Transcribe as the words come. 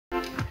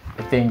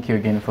thank you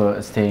again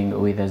for staying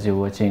with us. You're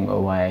watching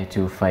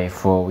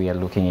Y254. We are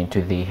looking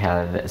into the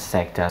health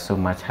sector. So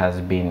much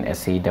has been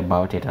said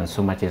about it and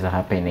so much is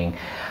happening.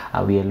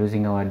 We are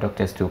losing our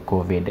doctors to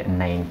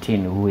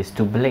COVID-19. Who is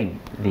to blame?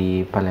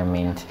 The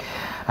parliament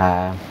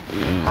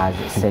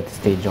has set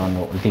stage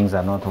on things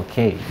are not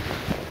okay.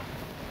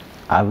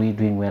 Are we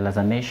doing well as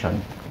a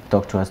nation?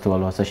 Talk to us to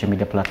all our social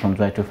media platforms,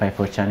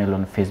 Y254 channel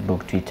on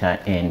Facebook, Twitter,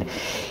 and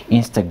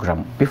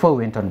Instagram. Before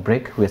we went on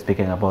break, we were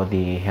speaking about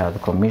the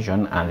Health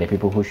Commission and the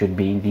people who should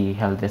be in the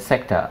health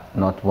sector,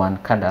 not one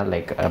cadre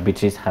like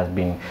Beatrice has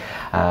been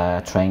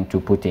trying to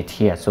put it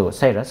here. So,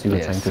 Cyrus, you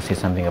were trying to say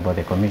something about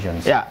the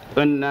commissions. Yeah,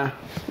 when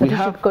we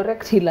should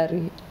correct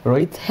Hillary.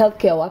 Right. It's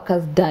healthcare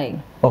workers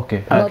dying.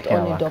 Okay. Not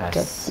only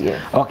doctors.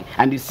 Yes. Okay,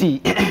 and you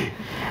see,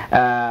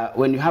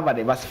 when you have a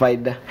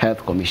diversified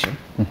health commission,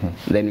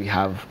 then we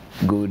have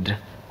good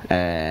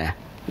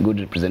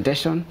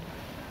representation,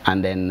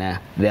 and then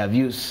their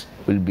views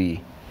will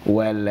be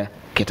well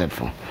catered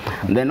for.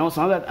 And then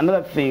also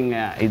another thing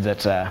is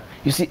that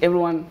you see,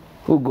 everyone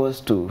who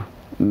goes to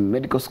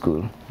medical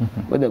school,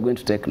 whether they're going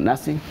to take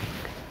nursing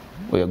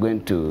or you're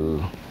going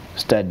to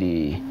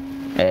study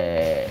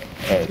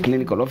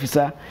clinical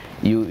officer,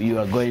 you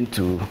are going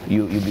to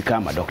you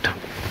become a doctor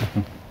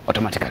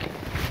automatically.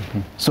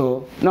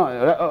 So no,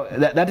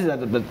 that is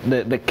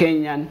the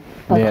Kenyan.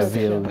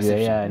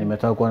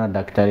 Nimetoka kuona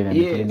daktari na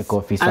clinical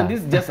officer. And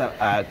this is just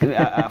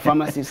a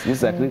pharmacist, this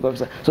is a clinical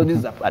officer. So this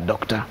is a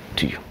doctor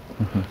to you.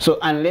 So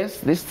unless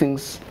these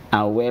things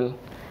are well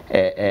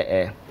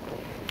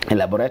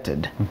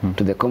elaborated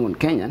to the common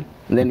Kenyan,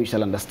 then we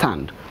shall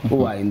understand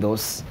who are in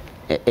those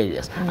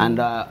areas. And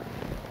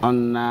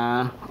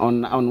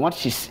on what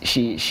she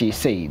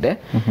said,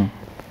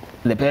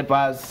 the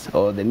papers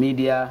or the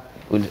media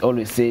will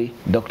always say,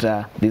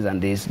 doctor this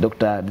and this,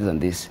 doctor this and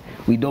this.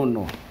 We don't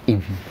know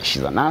if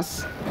she's a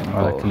nurse,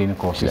 or a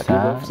clinical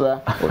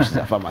officer, or she's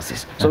a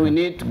pharmacist. So we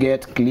need to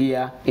get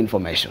clear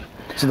information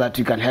so that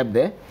we can help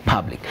the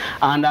public.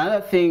 And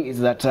another thing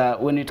is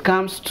that when it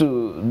comes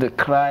to the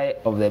cry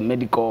of the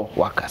medical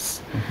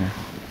workers,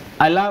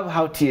 I love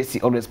how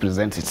TSC always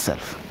presents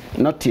itself.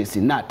 Not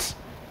TSC, NAT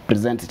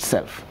presents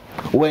itself.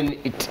 When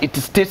it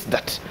states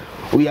that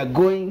we are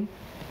going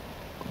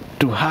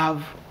to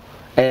have,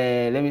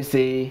 let me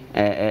say,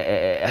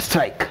 a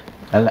strike.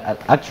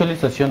 Actually,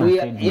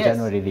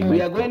 January,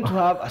 we are going to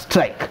have a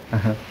strike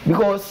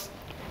because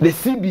the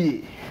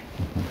CBA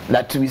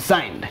that we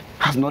signed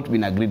has not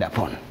been agreed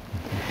upon.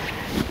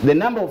 The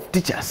number of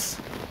teachers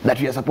that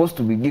we are supposed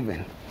to be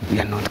given, we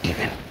are not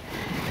given.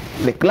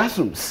 The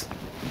classrooms,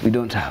 we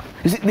don't have.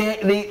 You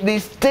see, they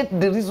state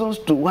the reasons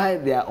to why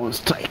they are on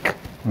strike.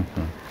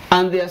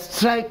 And their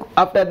strike,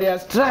 after their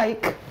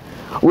strike,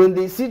 when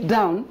they sit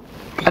down,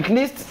 at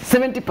least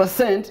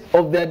 70%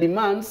 of their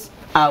demands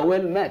are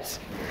well met,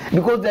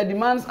 because their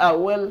demands are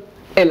well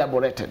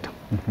elaborated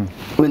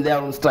when they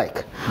are on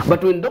strike.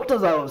 But when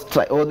doctors are on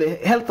strike or the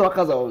health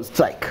workers are on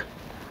strike,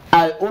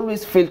 I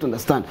always fail to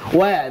understand,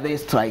 why are they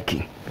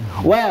striking?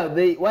 Why are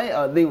they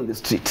on the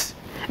streets?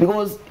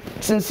 Because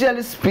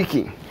sincerely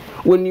speaking,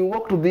 when you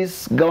walk to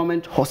these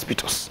government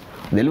hospitals,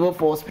 the level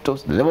 4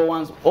 hospitals, the level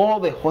 1s, all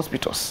the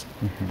hospitals,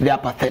 they are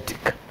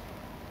pathetic.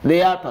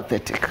 They are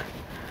pathetic.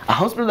 A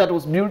hospital that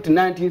was built in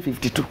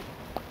 1952,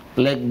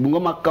 like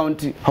Bungoma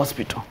County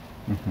Hospital,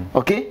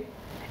 okay?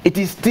 It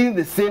is still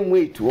the same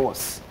way it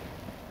was,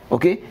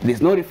 okay?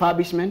 There's no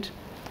refurbishment,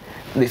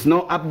 there's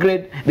no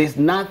upgrade, there's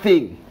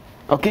nothing,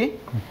 okay?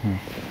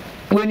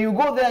 When you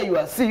go there, you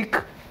are sick,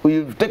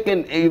 you've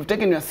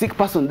taken your sick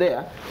person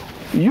there,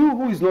 you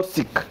who is not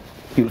sick,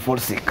 you'll fall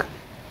sick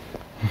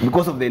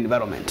because of the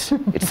environment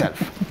itself.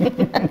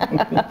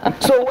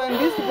 So when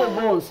these people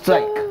go on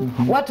strike,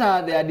 what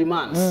are their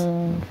demands?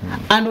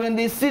 And when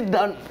they sit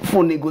down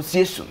for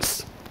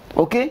negotiations,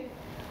 okay,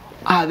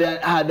 are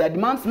their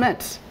demands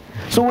met?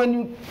 So when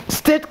you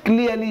state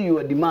clearly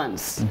your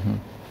demands,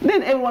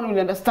 then everyone will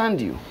understand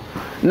you.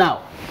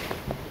 Now,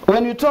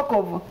 when you talk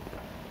of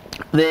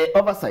the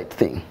oversight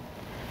thing,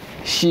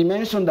 she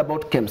mentioned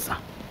about KEMSA.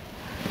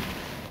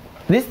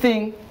 This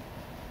thing,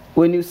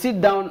 when you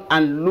sit down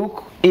and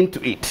look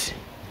into it,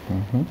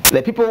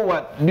 the people who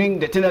are doing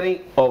the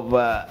tendering of,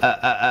 let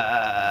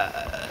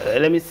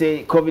me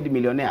say,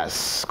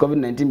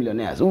 COVID-19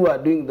 millionaires, who are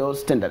doing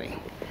those tendering,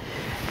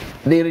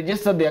 they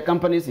registered their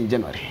companies in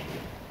January,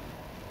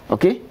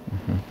 okay?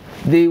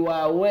 They were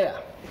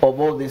aware of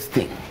all these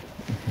things.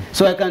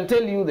 So I can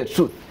tell you the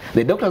truth.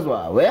 The doctors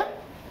were aware,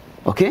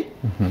 okay,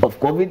 of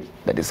COVID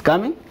that is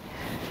coming.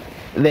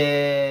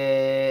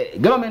 The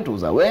government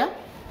was aware.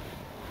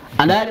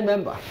 And I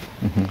remember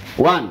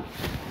one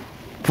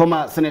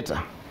former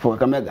senator for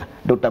Kakamega,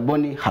 Dr.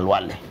 Boni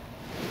Halwale,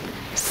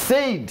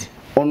 said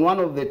on one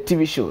of the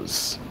TV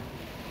shows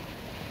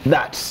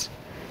that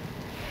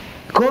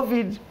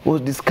COVID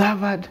was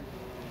discovered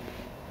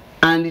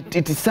and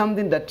it is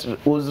something that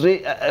was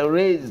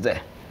raised,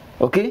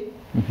 okay,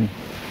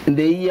 in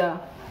the year,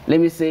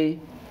 let me say,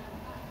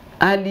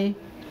 early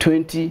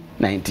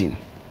 2019,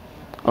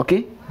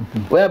 okay,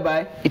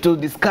 whereby it was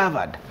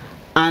discovered.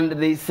 And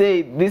they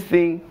say this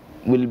thing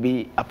will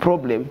be a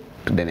problem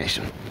to the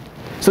nation.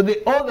 So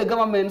all the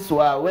governments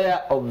were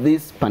aware of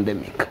this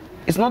pandemic.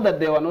 It's not that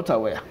they were not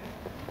aware.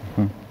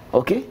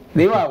 Okay?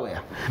 They were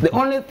aware. The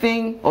only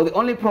thing or the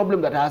only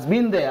problem that has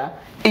been there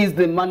is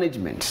the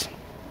management.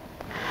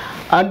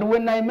 And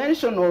when I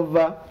mention of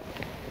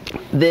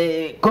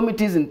the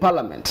committees in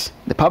Parliament,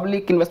 the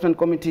Public Investment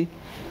Committee,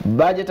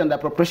 Budget and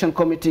Appropriation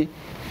Committee,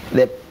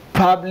 the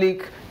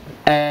Public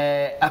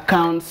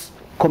Accounts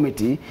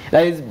Committee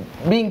that is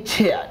being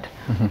chaired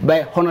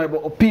by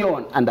Honorable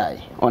Opio and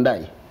I,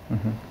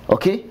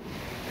 okay,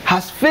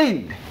 has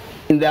failed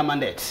in their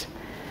mandate.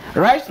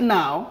 Right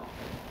now,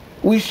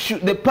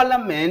 the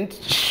Parliament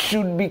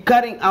should be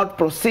carrying out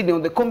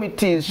proceedings, the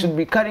committees should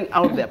be carrying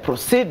out their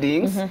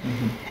proceedings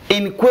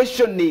in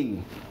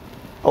questioning,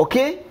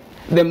 okay,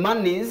 the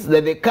monies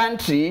that the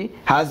country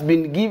has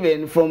been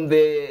given from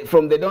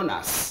the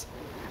donors.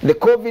 The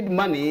COVID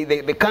money,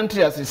 the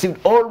country has received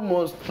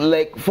almost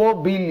like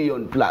 4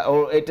 billion plus,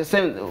 or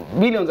 87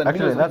 billions and Actually,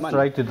 billions that's of money.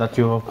 right that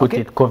you have put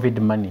it, COVID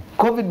money.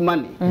 COVID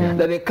money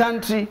that the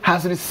country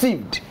has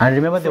received. And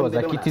remember, there was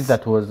from a the kitty donors.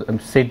 that was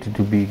said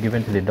to be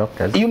given to the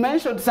doctors. You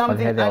mentioned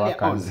something health earlier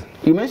on. workers.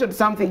 You mentioned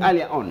something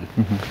earlier on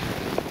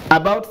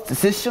about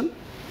cessation,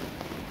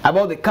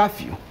 about the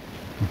curfew,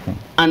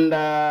 and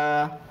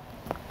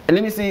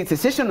let me say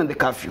cessation and the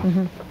curfew.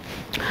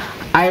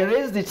 I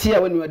raised it here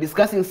when we were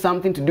discussing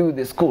something to do with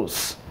the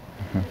schools.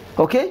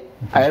 Okay?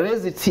 I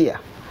raised it here.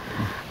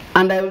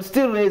 And I will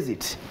still raise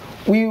it.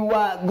 We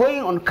were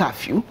going on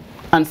curfew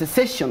and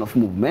cessation of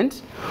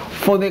movement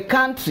for the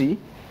country,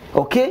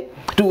 okay,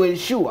 to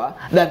ensure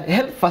that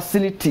health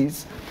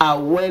facilities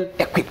are well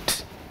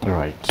equipped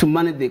to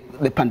manage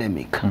the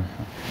pandemic.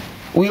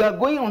 We are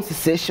going on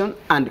cessation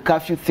and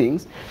curfew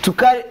things to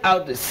carry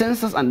out the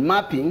census and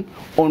mapping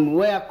on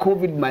where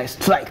COVID might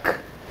strike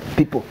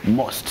people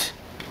most.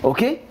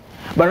 Okay?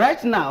 But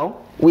right now,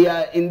 we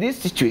are in this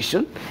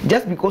situation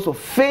just because of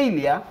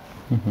failure,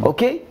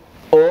 okay,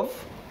 of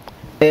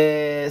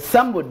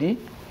somebody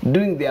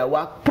doing their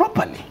work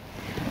properly.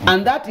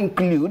 And that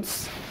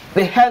includes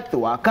the health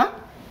worker,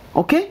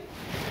 okay,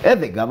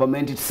 the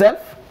government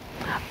itself,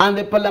 and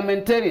the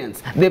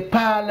parliamentarians, the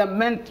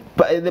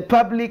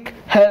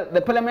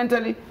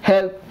parliamentary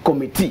health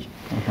committee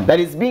that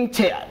is being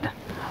chaired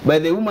by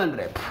the woman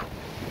rep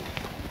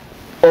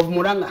of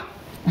Muranga,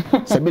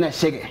 Sabina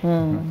Shege,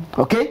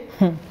 okay,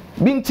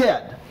 being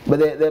chaired by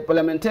the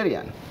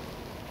parliamentarian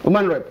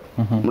woman rep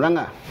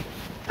Muranga,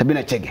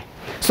 Sabina Shege.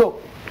 So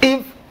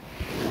if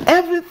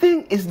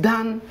everything is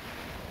done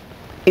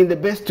in the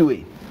best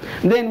way,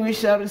 then we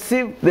shall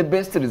receive the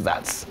best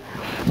results.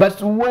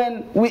 But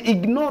when we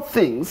ignore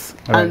things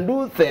and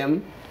do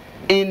them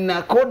in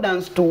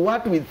accordance to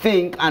what we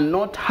think and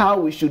not how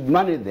we should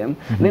manage them,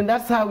 then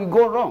that's how we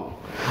go wrong.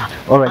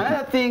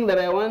 Another thing that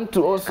I want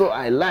to also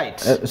highlight.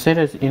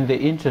 Senators, in the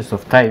interest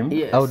of time,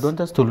 yes, I would want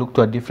us to look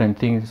to a different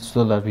thing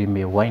so that we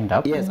may wind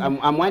up. Yes,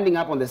 I'm winding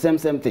up on the same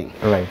thing.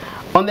 Right.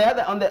 On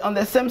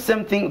the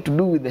same thing to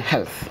do with the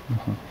health.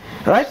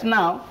 Right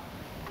now,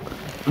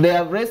 they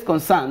have raised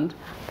concern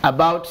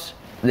about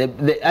the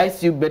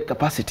ICU bed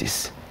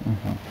capacities.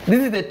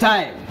 This is the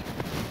time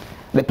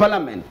the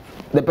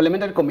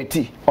parliamentary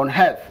committee on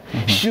health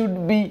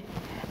should be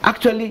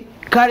actually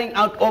carrying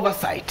out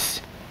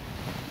oversight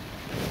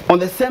on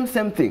the same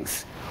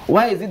things.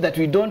 Why is it that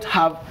we don't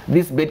have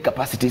these bed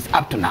capacities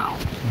up to now?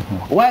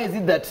 Why is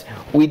it that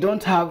we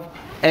don't have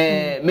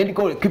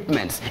medical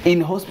equipment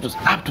in hospitals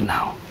up to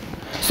now?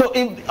 So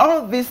if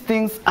all these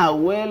things are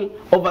well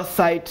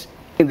oversight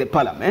in the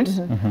parliament,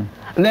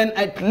 then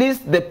at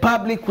least the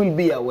public will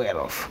be aware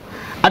of.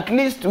 At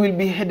least we'll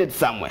be headed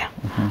somewhere.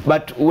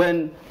 But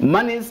when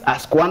monies are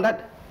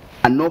squandered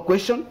and no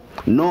question,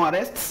 no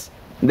arrests,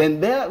 then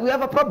there we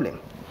have a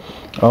problem.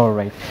 All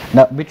right.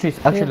 Now, Beatrice,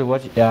 actually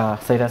what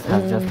Cyrus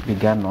has just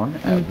begun on,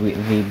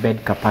 with the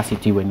bed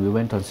capacity, when we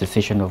went on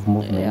cessation of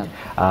movement,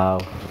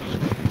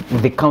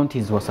 the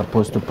counties were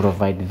supposed to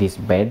provide these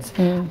beds.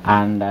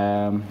 And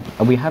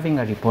we're having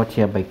a report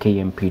here by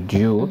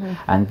KMPDU,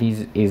 and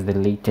this is the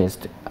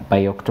latest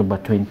by October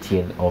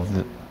 20th of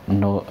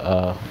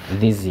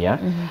this year.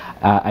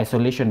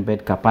 Isolation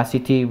bed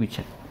capacity, which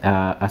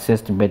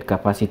assessed bed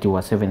capacity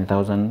was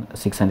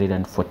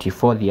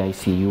 7,644. The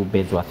ICU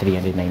beds were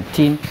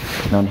 319.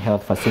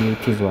 Non-health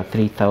facilities were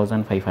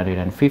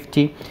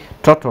 3,550.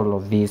 Total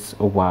of these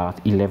were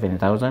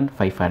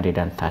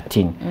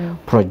 11,513.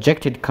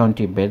 Projected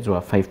county beds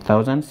were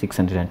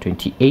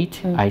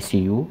 5,628.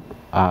 ICU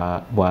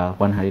were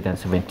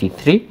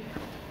 173.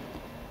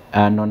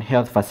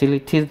 Non-health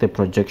facilities, the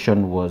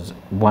projection was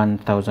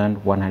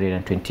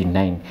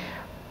 1,129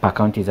 per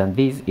counties, and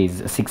this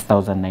is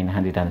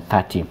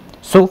 6,930.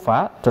 So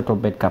far, total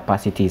bed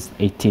capacity is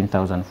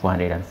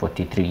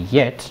 18,443,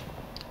 yet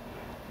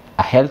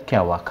a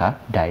healthcare worker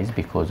dies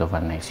because of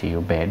an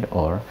ICU bed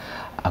or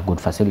a good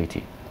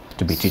facility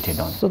to be treated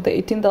on. So the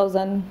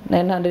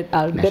 18,900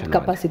 are bed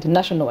capacity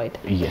nationwide?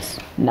 Yes.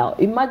 Now,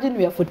 imagine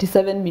we are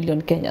 47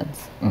 million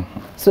Kenyans.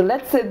 So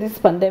let's say this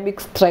pandemic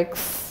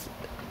strikes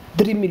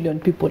 3 million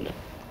people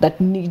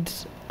that need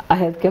a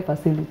healthcare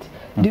facility.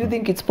 Do you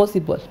think it's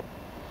possible?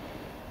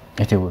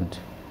 It won't.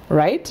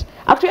 Right?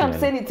 Actually, I'm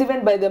saying it's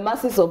even by the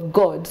mercies of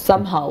God,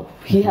 somehow.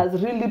 He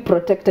has really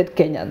protected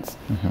Kenyans.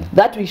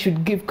 That we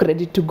should give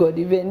credit to God,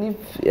 even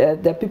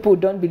if the people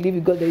who don't believe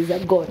in God, there is a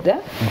God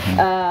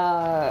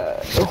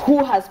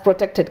who has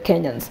protected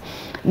Kenyans.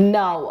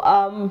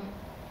 Now,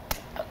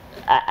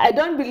 I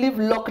don't believe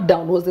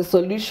lockdown was the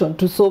solution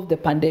to solve the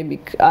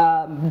pandemic.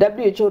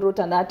 WHO wrote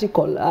an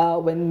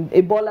article when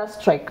Ebola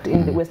struck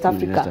in West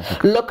Africa.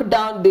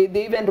 Lockdown,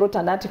 they even wrote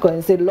an article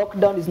and said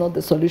lockdown is not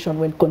the solution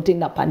when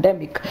containing a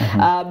pandemic,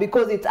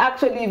 because it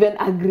actually even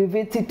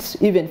aggravates it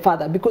even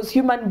further, because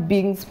human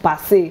beings per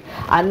se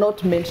are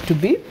not meant to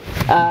be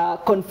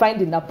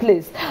confined in a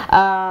place.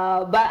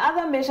 By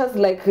other measures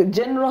like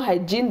general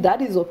hygiene,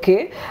 that is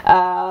okay.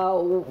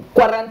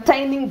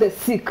 Quarantining the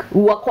sick,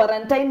 we are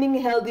quarantining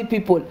healthy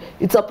people.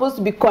 It's supposed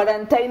to be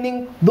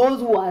quarantining those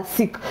who are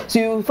sick. So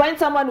you find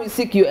someone who is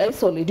sick, you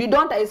isolate. You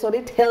don't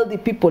isolate healthy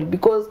people,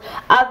 because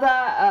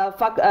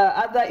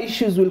other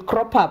issues will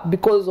crop up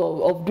because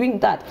of doing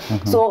that.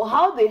 So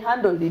how they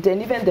handled it,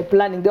 and even the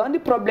planning, the only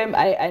problem,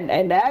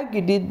 and I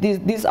argued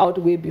this out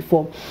way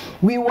before,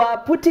 we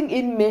were putting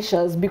in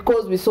measures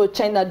because we saw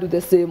China do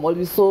the same, or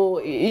we saw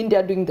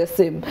India doing the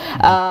same.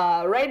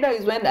 Right now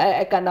is when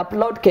I can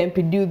applaud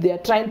KMPDU. They are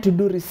trying to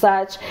do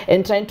research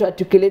and trying to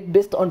articulate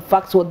based on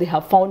facts what they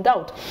have found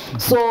out.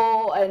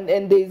 So,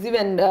 and there's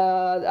even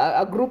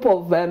a group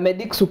of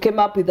medics who came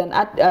up with an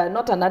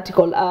not an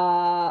article,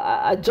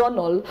 a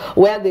journal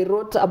where they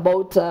wrote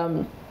about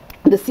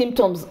the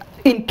symptoms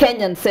in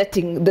Kenyan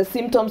setting, the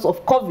symptoms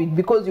of COVID,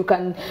 because you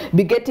can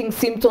be getting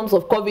symptoms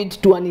of COVID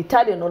to an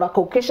Italian or a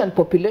Caucasian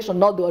population.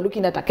 Now they were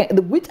looking at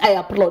which I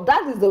applaud.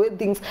 That is the way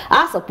things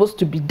are supposed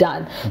to be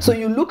done. So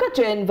you look at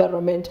your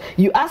environment,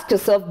 you ask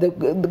yourself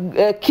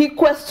the key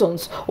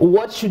questions,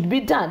 what should be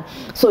done.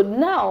 So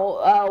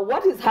now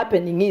what is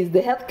happening is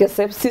the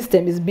healthcare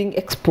system is being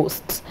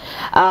exposed.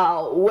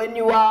 When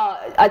you are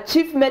a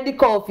chief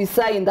medical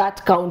officer in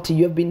that county,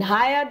 you have been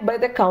hired by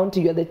the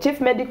county, you are the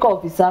chief medical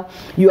officer,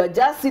 you are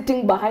just sitting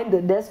behind the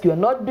desk, you are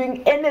not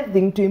doing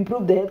anything to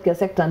improve the healthcare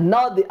sector.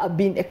 Now they are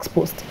being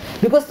exposed,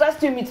 because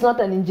trust me, it's not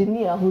an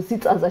engineer who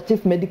sits as a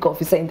chief medical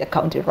officer in the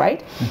county,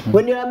 right?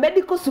 When you're a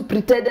medical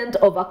superintendent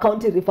of a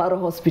county referral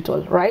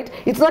hospital, right,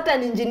 it's not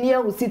an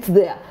engineer who sits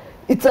there.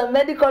 It's a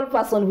medical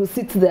person who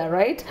sits there,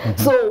 right?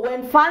 So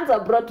when funds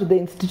are brought to the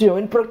institution,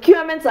 when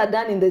procurements are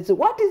done in the institution,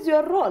 what is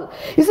your role?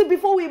 You see,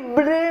 before we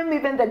blame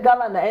even the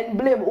governor and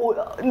blame,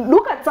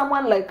 look at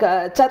someone like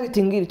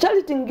Charity Ngilu.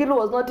 Charity Ngilu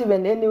was not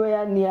even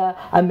anywhere near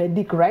a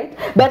medic, right?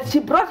 But she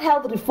brought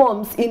health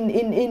reforms in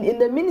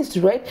the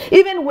ministry, right?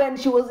 Even when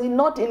she was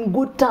not in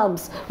good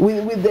terms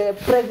with the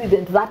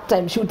president that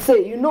time, she would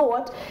say, you know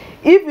what?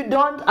 If you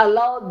don't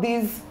allow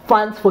these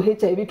funds for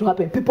HIV to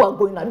happen, people are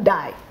going to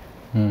die.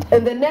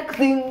 And the next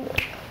thing,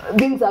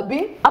 things are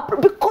being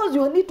because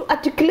you need to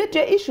articulate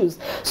your issues.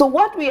 So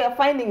what we are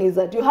finding is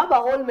that you have a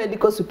whole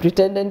medical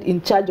superintendent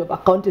in charge of a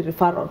county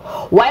referral.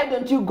 Why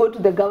don't you go to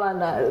the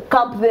governor,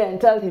 camp there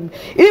and tell him,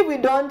 if we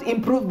don't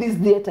improve this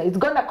data, it's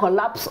going to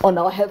collapse on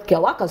our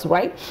healthcare workers,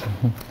 right?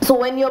 So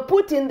when you're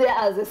put in there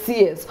as a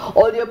CS,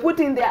 or you're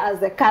put in there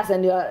as a CAS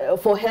and you're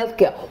for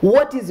healthcare,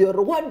 what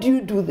do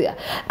you do there?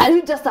 Are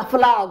you just a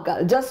flower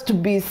girl, just to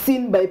be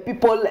seen by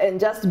people and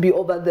just be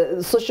over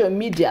the social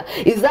media?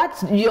 Is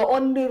that your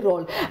only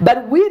role?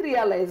 But we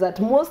realize that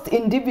most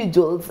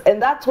individuals,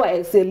 and that's why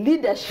I say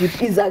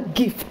leadership is a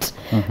gift.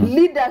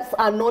 Leaders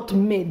are not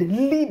made,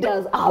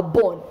 leaders are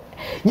born.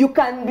 You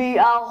can be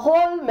a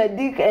whole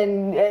medic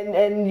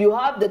and you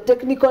have the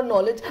technical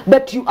knowledge,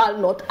 but you are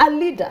not a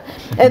leader.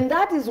 And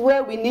that is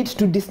where we need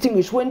to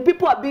distinguish. When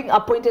people are being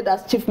appointed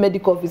as chief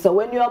medical officer,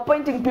 when you're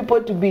appointing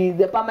people to be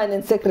the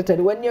permanent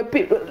secretary, when you're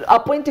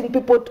appointing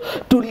people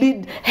to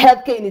lead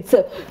healthcare in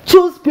itself,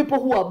 choose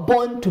people who are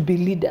born to be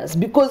leaders.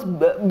 Because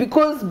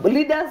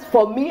leaders,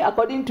 for me,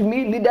 according to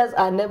me, leaders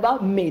are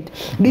never made.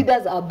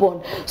 Leaders are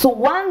born. So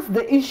once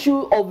the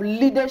issue of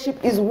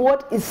leadership is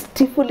what is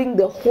stifling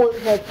the whole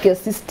healthcare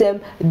system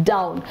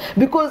down,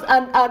 because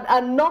a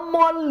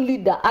normal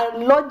leader, a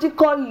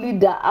logical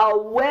leader, a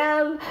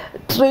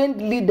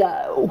well-trained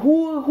leader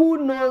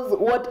who knows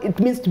what it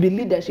means to be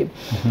leadership,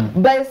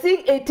 by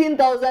seeing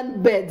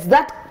 18,000 beds,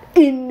 that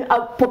in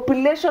a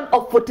population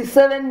of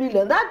 47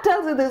 million, that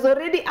tells you there's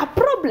already a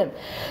problem.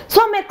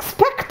 So I'm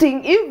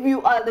expecting, if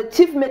you are the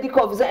chief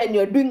medical officer and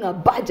you're doing a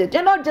budget,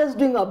 you're not just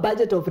doing a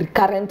budget of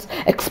recurrent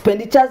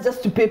expenditures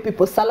just to pay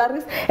people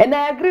salaries. And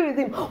I agree with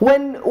him,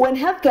 when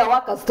healthcare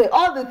workers stay,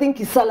 all they think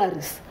is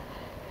salaries.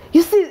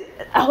 You see,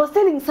 I was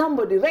telling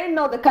somebody, right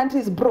now the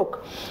country is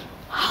broke.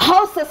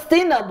 How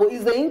sustainable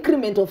is the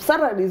increment of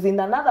salaries in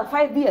another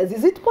 5 years?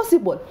 Is it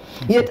possible?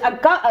 Yet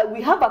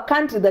we have a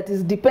country that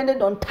is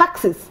dependent on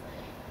taxes.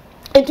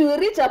 it will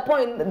reach a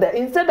point that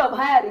instead of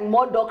hiring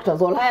more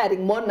doctors or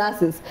hiring more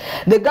nurses,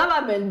 the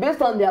government,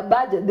 based on their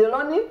budget, they'll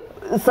only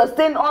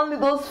sustain only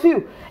those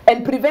few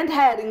and prevent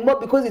hiring more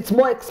because it's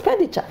more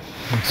expenditure.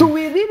 So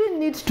we really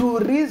need to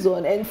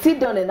reason and sit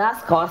down and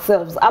ask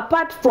ourselves,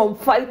 apart from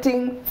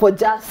fighting for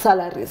just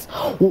salaries,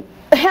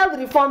 health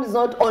reform is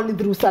not only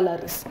through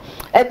salaries.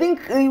 I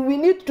think we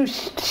need to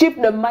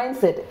shift the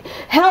mindset.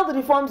 Health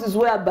reforms is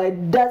whereby,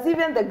 does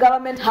even the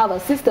government have a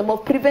system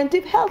of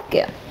preventive health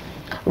care?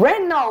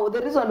 Right now,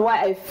 the reason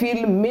why I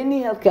feel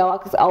many healthcare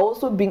workers are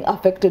also being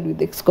affected with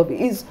this COVID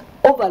is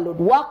overload,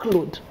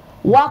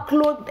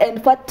 workload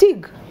and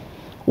fatigue.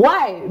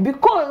 Why?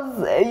 Because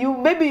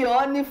maybe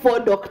you're only 4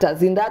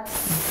 doctors in that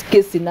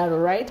case scenario,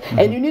 right?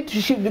 And you need to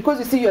shift because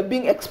you see you're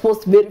being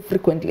exposed very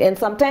frequently, and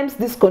sometimes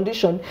this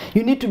condition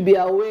you need to be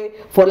away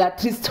for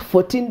at least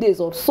 14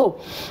 days or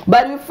so.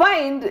 But you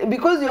find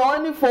because you're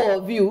only 4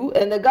 of you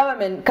and the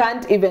government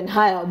can't even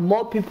hire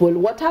more people,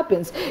 what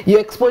happens? Your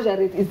exposure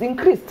rate is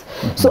increased.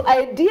 So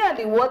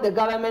ideally what the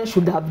government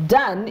should have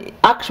done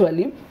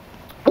actually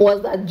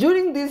was that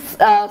during this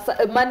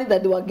money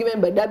that they were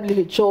given by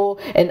WHO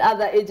and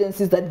other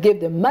agencies that gave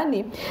them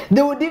money,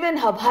 they would even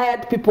have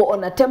hired people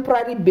on a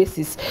temporary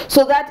basis,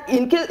 so that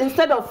in case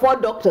instead of 4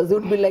 doctors, it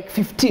would be like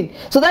 15,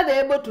 so that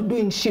they're able to do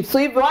in shifts. So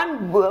if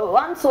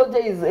one soldier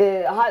is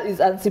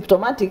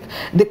asymptomatic,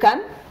 they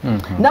can.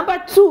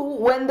 Number 2,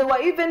 when they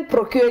were even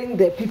procuring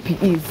the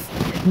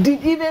PPEs,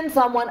 did even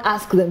someone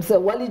ask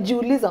themselves,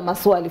 walijiuliza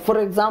maswali, for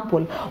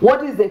example,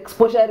 what is the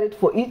exposure rate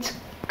for each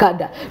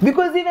cadre?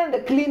 Because even the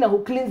cleaner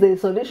who cleans the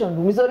isolation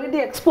room is already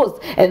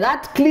exposed, and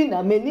that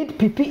cleaner may need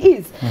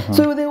PPEs.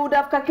 So they would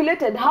have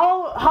calculated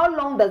how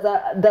long does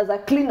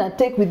a cleaner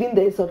take within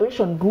the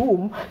isolation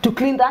room to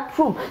clean that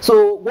room.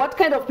 So what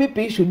kind of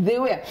PPE should they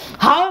wear?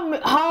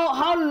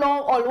 How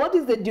long, or what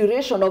is the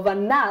duration of a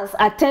nurse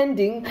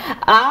attending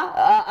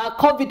a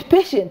COVID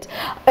patient?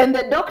 And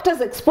the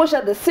doctor's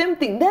exposure, the same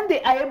thing. Then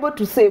they are able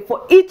to say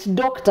for each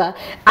doctor,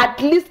 at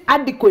least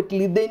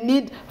adequately, they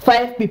need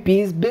 5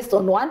 PPEs based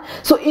on one.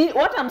 So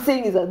what I'm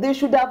saying is that they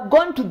should have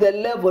gone to the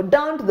level,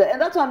 down to the, and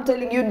that's what I'm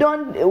telling you,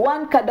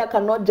 one cadre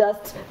cannot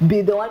just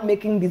be the one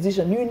making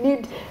decision. You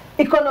need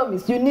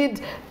economists, you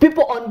need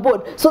people on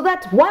board, so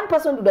that one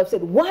person would have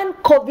said one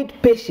COVID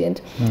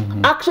patient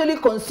actually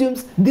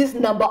consumes this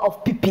number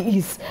of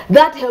PPEs.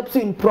 That helps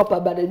you in proper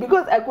budget,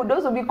 because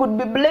we could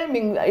be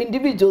blaming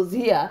individuals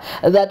here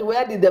that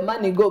where did the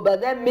money go, but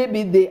then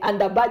maybe they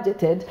under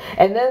budgeted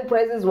and then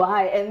prices were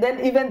high, and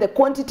then even the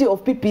quantity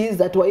of PPEs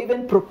that were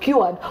even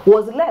procured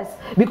was less,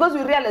 because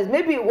we realized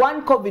maybe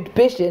one COVID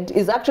patient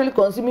is actually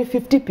consuming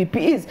 50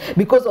 PPEs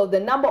because of the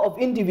number of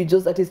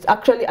individuals that is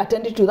actually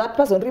attending to that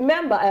person.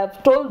 Remember, I have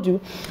told you,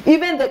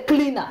 even the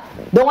cleaner,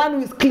 the one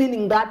who is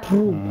cleaning that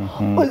room,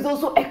 is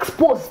also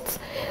exposed.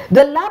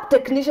 The lab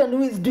technician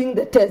who is doing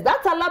the test,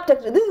 that's a lab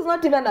technician. This is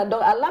not even a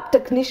lab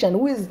technician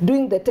who is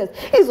doing the test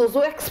is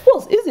also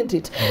exposed, isn't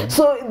it?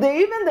 So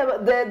even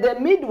the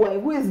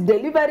midwife who is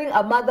delivering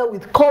a mother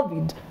with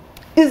COVID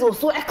is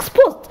also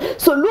exposed.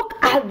 So look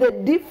at the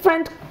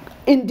different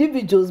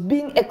individuals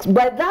being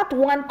by that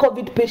one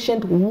COVID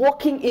patient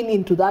walking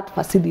into that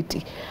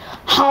facility.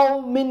 How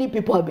many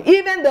people have been,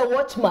 even the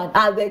watchman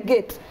at the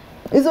gate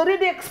is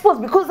already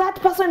exposed, because that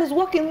person is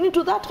walking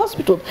into that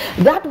hospital.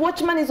 That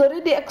watchman is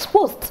already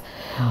exposed.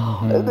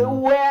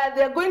 Where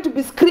they're going to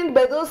be screened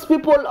by those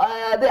people,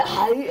 are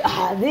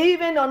they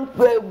even on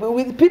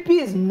with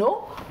PPEs?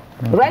 No.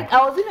 Right?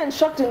 I was even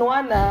shocked in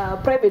one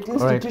private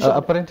institution. Right.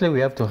 Apparently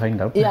we have to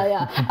hang up.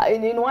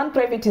 In one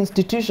private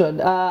institution,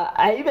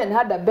 I even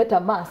had a better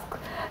mask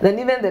than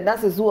even the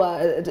nurses who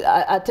are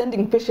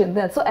attending patients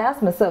there. So I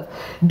asked myself,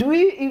 do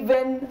we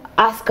even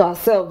ask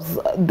ourselves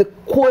the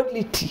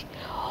quality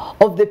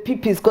of the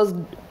PPEs? Because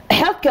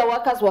healthcare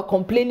workers were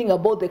complaining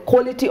about the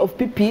quality of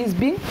PPEs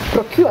being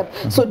procured.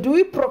 So do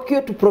we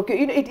procure to procure?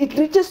 You know, it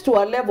reaches to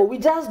a level, we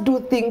just do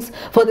things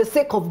for the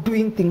sake of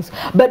doing things.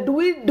 But do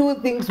we do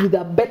things with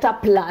a better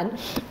plan?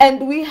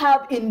 And we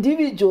have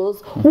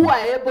individuals who are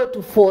able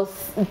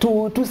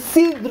to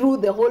see through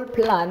the whole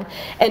plan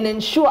and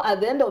ensure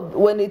at the end of,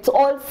 when it's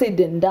all said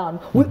and done,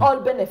 we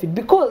all benefit.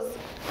 Because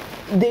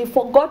they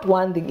forgot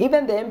one thing.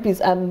 Even the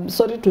MPs, I'm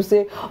sorry to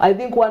say, I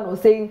think one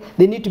was saying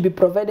they need to be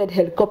provided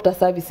helicopter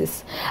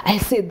services. I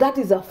say that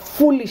is a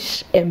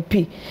foolish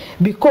MP,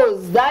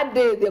 because that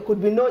day there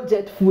could be no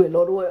jet fuel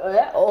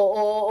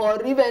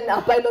or even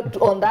a pilot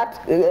on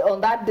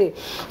that day.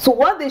 So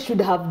what they should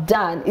have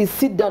done is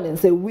sit down and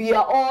say, we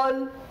are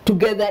all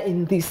together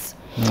in this.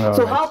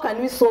 So how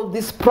can we solve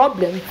this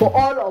problem for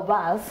all of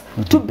us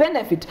to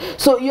benefit?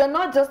 So you're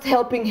not just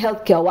helping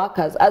healthcare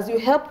workers. As you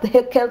help the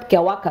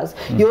healthcare workers,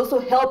 you're also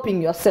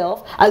helping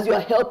yourself as you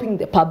are helping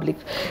the public.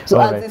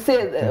 So as they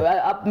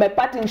say, my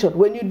parting shot,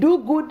 when you do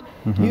good,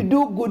 you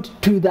do good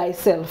to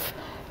thyself.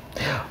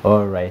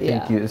 All right,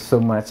 thank you so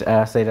much,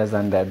 Cyrus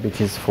and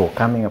Beatrice, for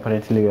coming.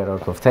 Apparently we are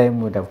out of time.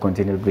 We would have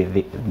continued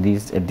with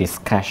this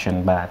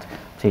discussion, but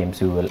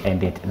teams, we will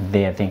end it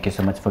there. Thank you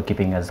so much for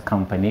keeping us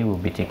company. We'll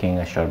be taking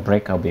a short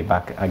break. I'll be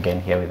back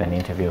again here with an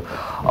interview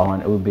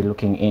on, we'll be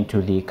looking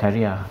into the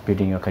career,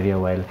 building your career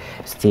while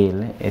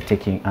still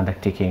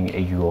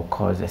undertaking your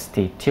cause.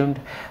 Stay tuned.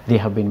 They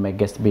have been my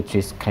guest,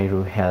 Beatrice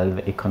Kairu,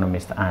 health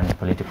economist and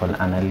political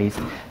analyst,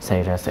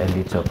 Cyrus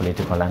Elito,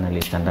 political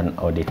analyst and an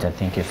auditor.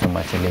 Thank you so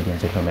much, ladies and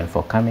gentlemen,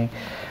 for coming.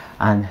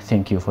 And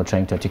thank you for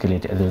trying to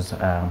articulate those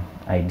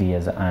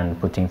ideas and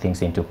putting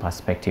things into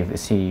perspective.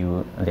 See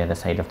you on the other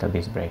side after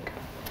this break.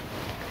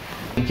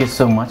 Thank you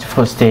so much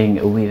for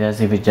staying with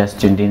us. If you just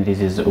tuned in, this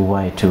is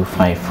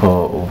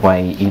Y254 Y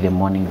in the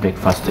morning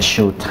breakfast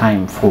show,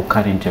 time for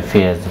current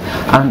affairs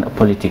and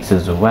politics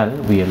as well.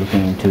 We are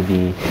looking into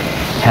the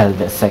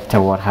health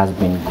sector, what has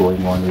been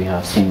going on. We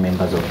have seen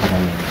members of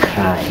parliament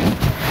crying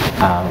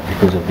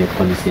because of the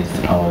policies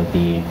or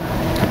the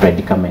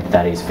predicament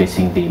that is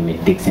facing the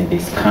medics in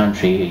this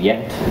country,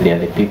 yet they are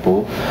the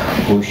people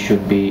who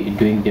should be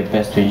doing their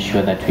best to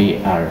ensure that we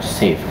are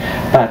safe.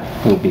 But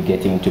we'll be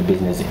getting to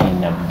business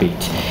in a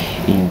bit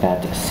in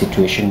that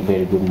situation.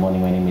 Very good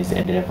morning. My name is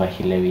Edreva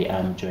Hilewi.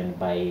 I'm joined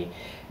by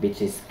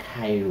Beatrice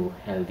Kairu,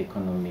 health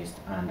economist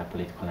and a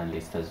political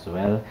analyst as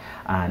well,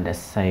 and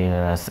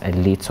Cyrus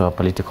Elito, a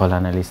political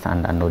analyst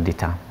and an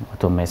auditor.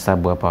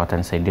 Tumehesabu hapa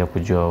watanisaidia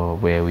kujua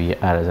where we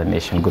are as a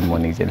nation. Good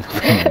morning,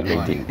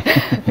 gentlemen.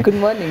 Good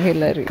morning,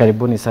 Hilary.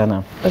 Karibuni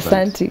sana.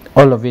 Asante.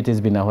 All of it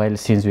has been a while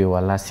since we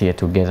were last year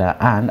together,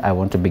 and I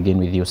want to begin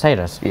with you,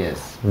 Cyrus.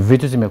 Yes.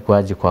 Vitu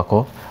zimekuaje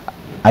kwako?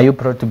 Are you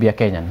proud to be a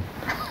Kenyan?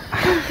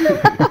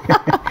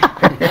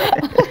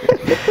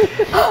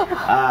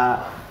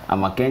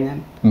 I'm a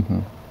Kenyan,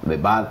 by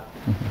birth,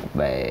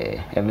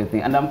 by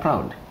everything, and I'm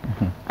proud.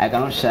 I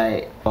cannot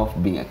shy off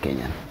being a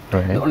Kenyan.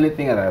 Right. The only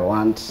thing that I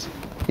want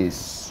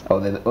is, or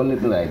the only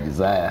thing that I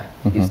desire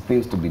is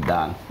things to be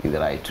done in the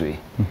right way.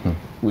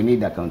 We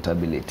need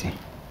accountability.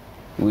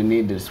 We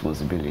need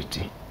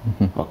responsibility.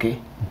 Okay?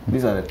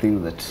 These are the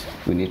things that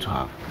we need to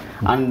have.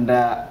 And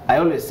I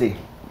always say,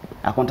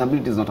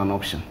 accountability is not an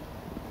option.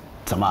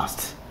 It's a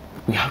must.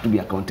 We have to be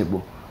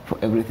accountable for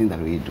everything that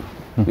we do.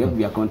 We have to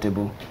be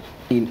accountable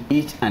in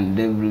each and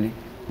every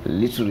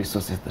little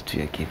resources that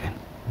we are given.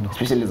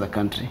 Especially as a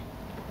country,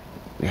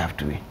 we have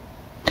to be.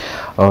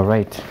 All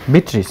right.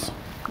 Beatrice,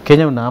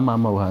 Kenya unahama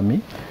ama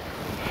uhami?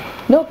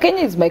 No,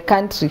 Kenya is my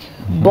country.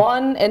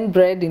 Born and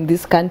bred in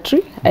this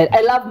country.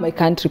 I love my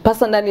country.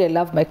 Personally, I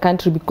love my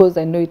country because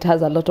I know it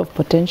has a lot of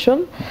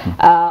potential.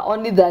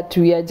 Only that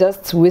we are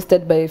just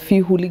wasted by a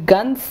few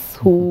hooligans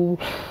who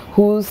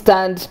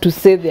stand to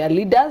say they are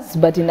leaders,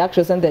 but in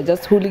actual sense they're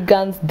just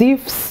hooligans,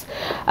 thieves.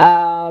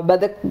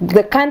 But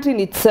the country in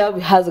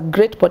itself has a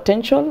great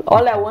potential.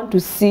 All I want to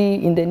see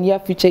in the near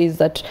future is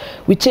that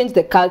we change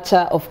the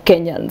culture of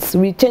Kenyans.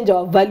 We change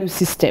our value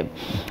system.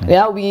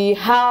 Yeah, we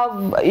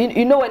have,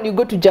 you know, when you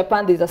go to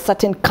Japan, there's a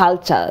certain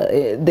culture.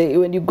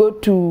 When you go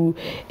to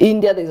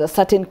India, there's a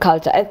certain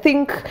culture. I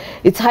think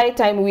it's high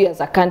time we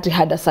as a country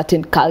had a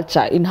certain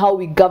culture in how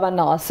we govern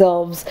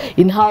ourselves,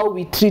 in how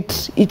we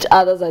treat each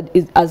other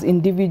as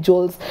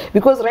individuals.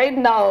 Because right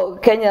now,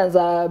 Kenyans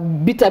are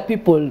bitter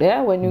people.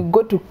 Yeah? When you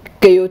go to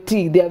KOT,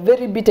 they are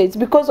very bitter. It's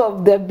because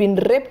of they've been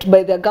raped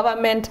by their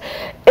government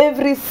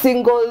every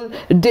single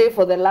day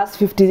for the last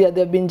 50 years.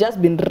 They've been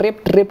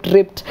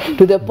raped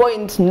to the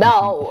point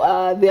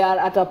now they are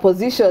at a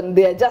position,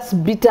 they are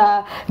just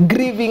bitter,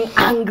 grieving,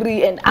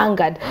 angry and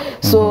angered.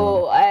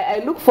 So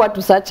I look forward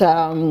to such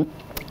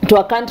to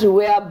a country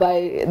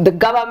whereby the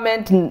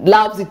government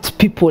loves its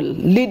people,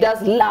 leaders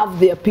love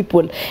their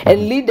people,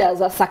 and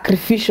leaders are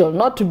sacrificial,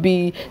 not to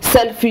be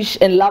selfish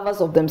and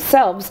lovers of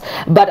themselves,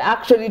 but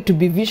actually to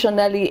be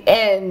visionary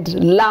and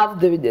love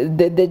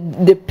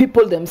the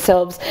people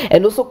themselves,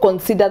 and also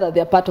consider that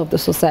they are part of the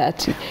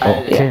society.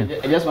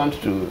 I just want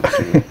to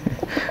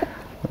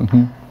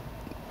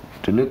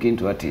look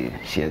into what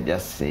she has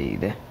just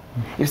said.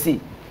 You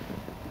see,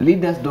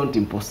 leaders don't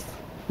impose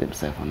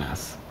themselves on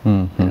us.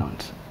 They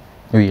don't.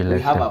 We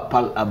have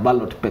a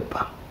ballot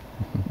paper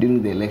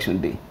during the election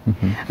day.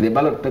 The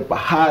ballot paper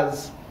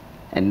has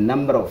a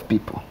number of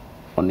people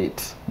on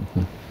it.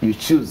 You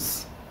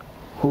choose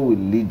who will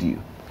lead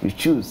you. You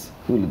choose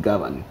who will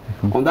govern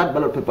you. On that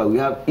ballot paper, we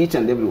have each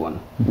and every one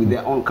with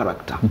their own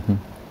character.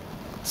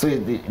 So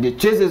the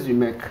choices we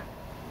make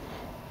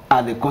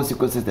are the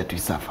consequences that we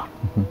suffer.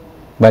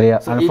 But yeah,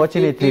 so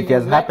unfortunately, it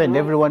has happened.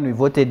 Everyone we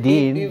voted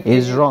in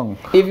is wrong.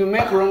 If you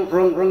make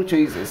wrong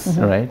choices,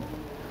 right,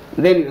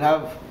 then you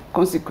have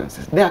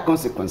consequences. There are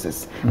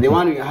consequences. The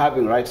one we are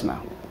having right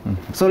now.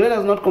 So let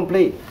us not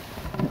complain.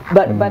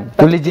 But it is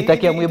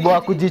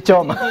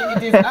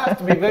us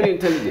to be very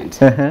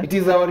intelligent. It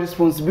is our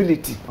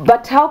responsibility.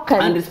 But how can...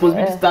 And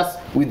responsibility starts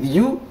with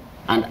you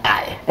and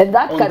I. And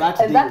that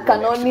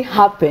can only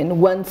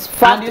happen once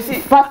first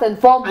and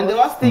foremost. And the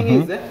worst thing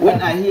is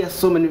when I hear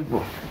so many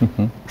people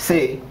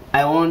say,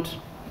 I want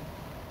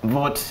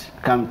vote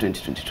come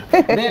 2022.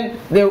 Then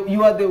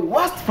you are the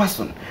worst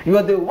person. You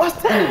are the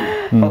worst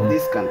enemy of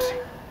this country.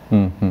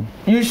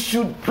 You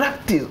should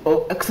practice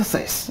or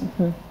exercise,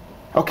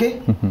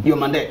 okay, your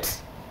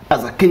mandate.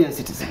 as a Kenyan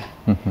citizen.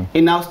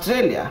 In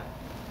Australia,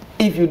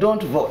 if you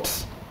don't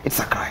vote, it's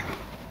a crime.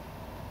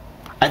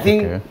 I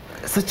think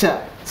such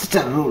a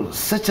rule,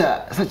 such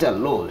a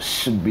law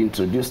should be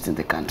introduced in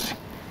the country.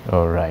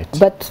 All right.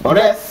 But or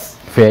else,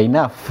 fair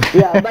enough.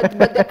 Yeah, but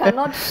they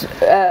cannot.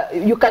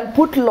 You can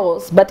put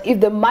laws, but if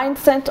the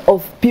mindset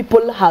of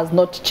people has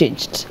not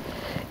changed,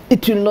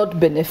 it will not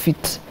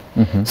benefit.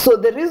 So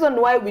the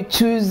reason why we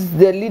choose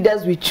the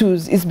leaders we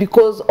choose is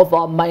because of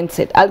our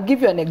mindset. I'll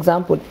give you an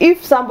example.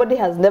 If somebody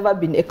has never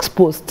been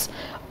exposed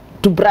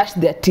to brush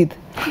their teeth,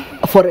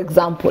 for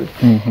example,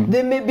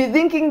 they may be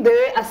thinking the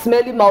way a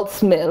smelly mouth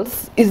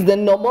smells is the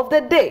norm of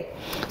the day.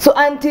 So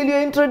until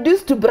you're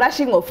introduced to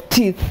brushing of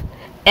teeth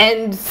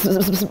and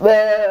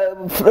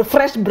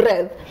fresh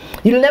breath,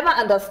 you'll never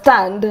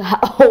understand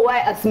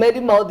why a smelly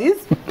mouth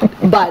is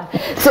bad.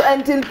 So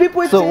until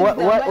people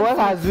what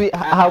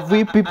have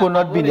we people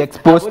not been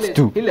exposed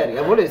to? Hilary,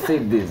 I've always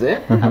said this,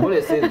 I've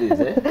always said this,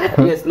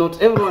 Yes,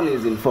 not everyone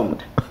is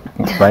informed.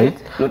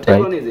 Right? Not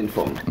everyone is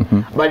informed.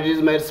 But it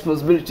is my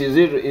responsibility, is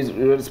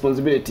your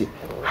responsibility,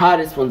 her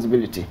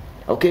responsibility,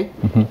 okay?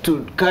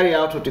 To carry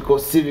out what we call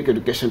civic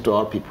education to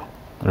our people.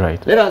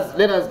 Right. Let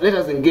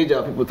us engage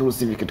our people through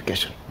civic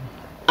education,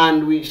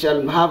 and we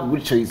shall have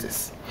good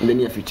choices in the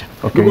near future.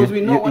 Okay. Because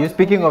we know you're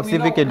speaking of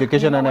civic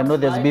education, and I know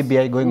there's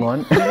BBI going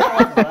on. We know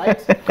what's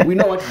right. We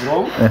know what's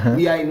wrong.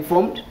 We are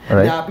informed.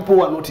 Right. There are people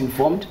who are not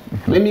informed.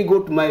 Let me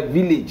go to my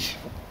village,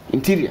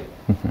 interior.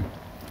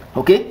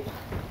 Okay.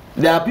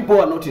 There are people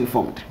who are not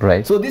informed.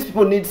 Right. So these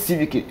people need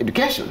civic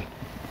education.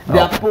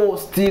 There are people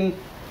still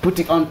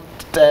putting on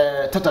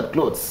tattered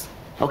clothes.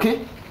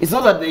 Okay. It's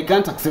not that they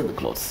can't accept the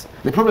clothes.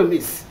 The problem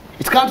is,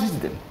 it can't reach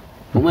them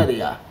from where they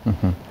are.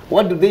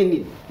 What do they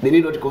need? They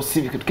need what we call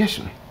civic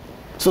education.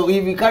 So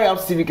if we carry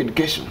out civic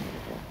education,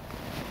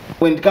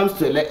 when it comes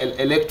to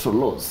electoral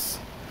laws,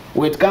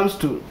 when it comes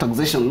to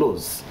taxation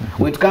laws,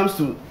 when it comes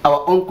to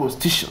our own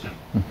constitution,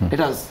 let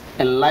us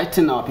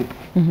enlighten our people,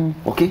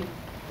 okay?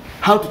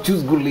 How to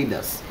choose good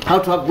leaders, how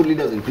to have good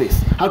leaders in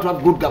place, how to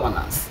have good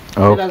governance.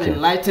 Let us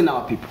enlighten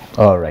our people.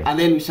 All right. And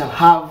then we shall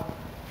have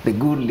the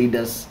good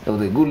leaders, or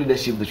the good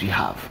leadership that we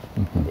have.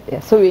 Yeah,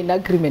 so we're in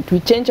agreement. We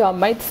change our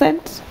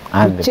mindset,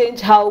 we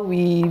change how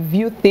we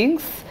view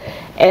things,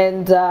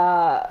 and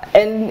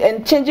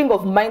changing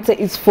of mindset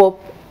is for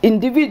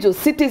individual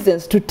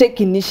citizens to take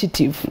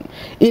initiative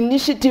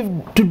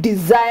to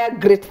desire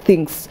great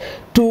things,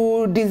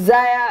 to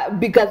desire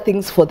bigger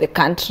things for the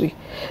country,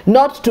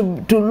 not to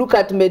look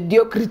at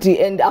mediocrity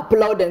and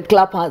applaud and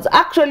clap hands.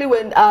 Actually,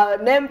 when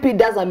an MP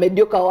does a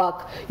mediocre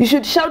work, you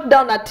should shout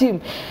down at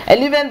him,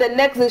 and even the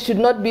next day should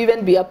not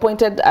even be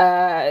appointed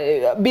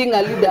being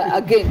a leader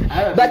again.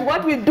 But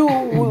what we do,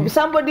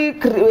 somebody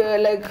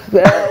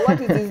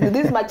what is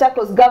this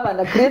Machakos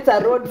governor creates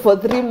a road for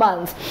 3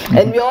 months,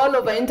 and we're all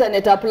over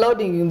internet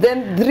applauding him.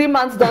 Then 3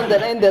 months down the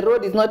line, the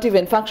road is not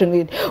even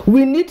functioning.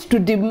 We need to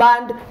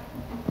demand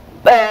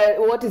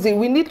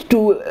we need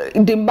to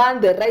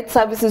demand the right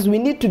services. We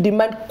need to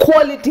demand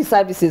quality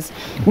services.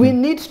 We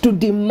need to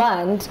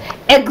demand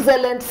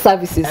excellent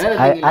services.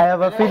 I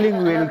have a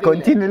feeling we will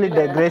continually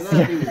digress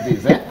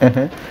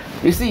here.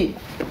 You see,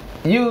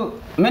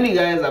 many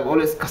guys have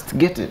always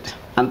castigated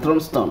and thrown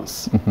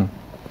stones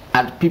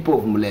at people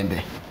of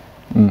Mulembe.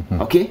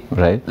 Okay?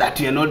 Right. That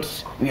we are not,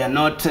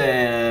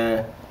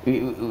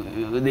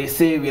 they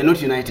say we are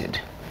not united.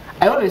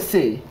 I always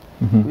say,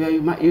 we are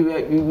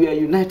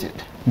united.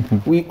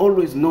 We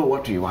always know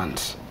what we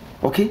want.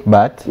 Okay?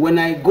 But when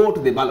I go to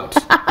the ballot,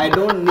 I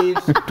don't need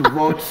to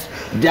vote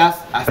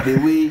just as the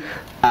way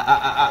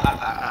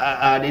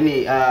let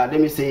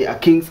me say a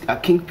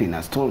kingpin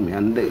has told me.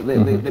 And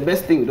the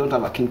best thing, we don't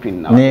have a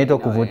kingpin now. We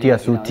don't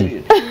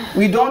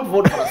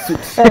vote for a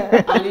suit.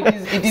 And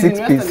it is in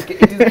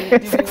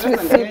Western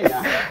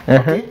Kenya,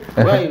 okay,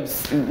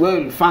 where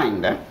you'll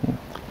find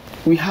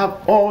we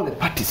have all the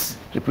parties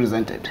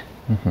represented.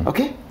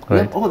 Okay? We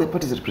have all the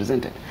parties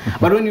represented.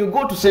 But when you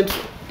go to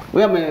Central,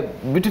 where my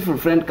beautiful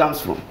friend comes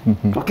from,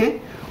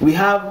 okay, we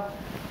have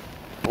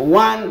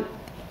one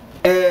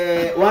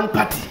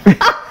party.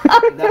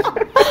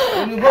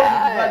 When you go to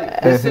the valley,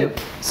 the same.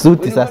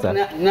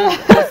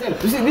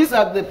 You see, these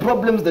are the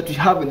problems that we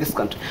have in this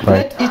country.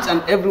 Let each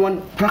and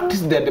everyone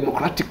practice their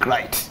democratic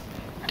right.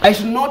 I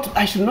should not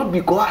be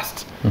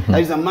coerced.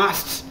 That is a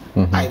must.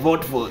 I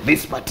vote for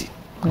this party.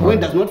 When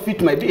it does not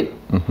fit my bill,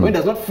 when it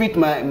does not fit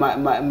my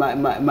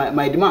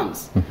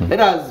demands. Let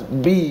us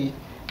be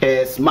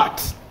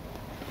smart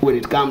when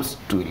it comes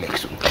to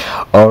election.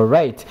 All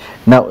right.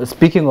 Now,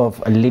 speaking of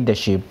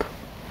leadership,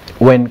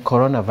 when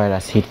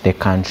coronavirus hit the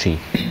country,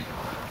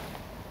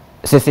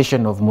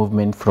 cessation of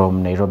movement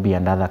from Nairobi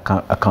and other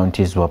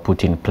counties were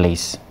put in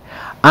place,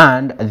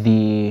 and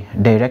the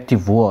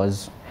directive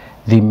was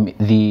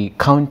the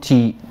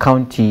county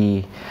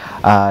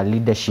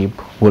leadership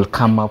will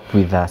come up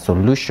with a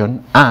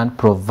solution and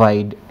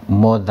provide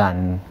more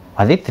than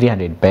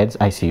 300 beds,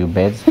 ICU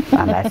beds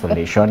and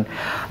isolation.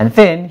 And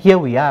then here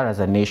we are as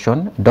a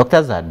nation,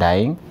 doctors are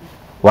dying,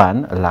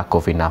 one, lack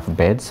of enough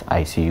beds,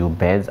 ICU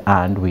beds,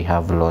 and we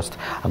have lost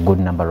a good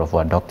number of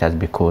our doctors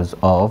because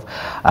of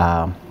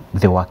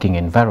the working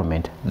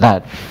environment.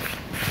 That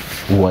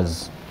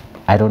was,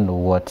 I don't know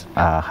what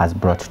has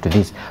brought to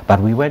this, but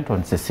we went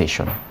on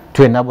cessation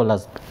to enable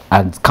us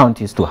as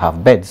counties to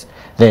have beds.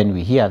 Then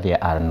we hear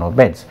there are no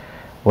beds.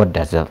 What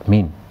does that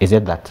mean? Is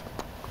it that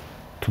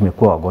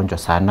tumekuwa wagonjwa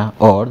sana,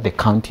 or the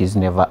counties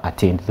never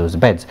attained those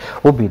beds?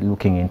 We'll be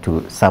looking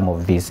into some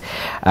of these.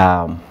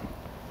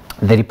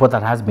 The report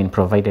that has been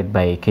provided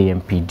by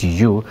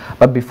KMPDU.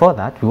 But before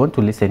that, we want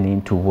to listen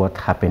into what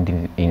happened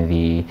in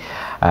the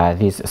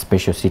this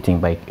special sitting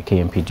by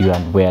KMPDU,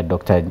 and where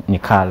Dr.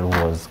 Nikal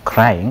was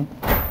crying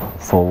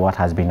for what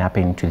has been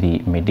happening to the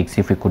medics.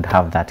 If we could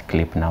have that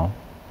clip now.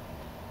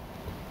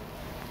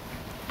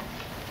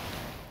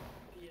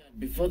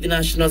 Before the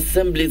National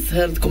Assembly's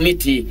Health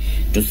Committee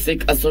to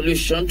seek a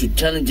solution to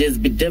challenges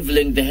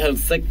bedeviling the health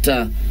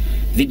sector,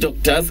 the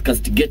doctors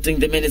castigating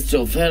the Ministry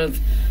of Health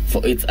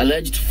for its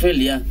alleged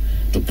failure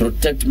to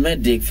protect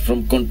medics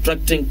from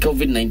contracting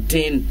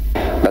COVID-19.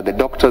 That the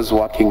doctors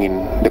working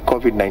in the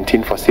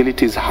COVID-19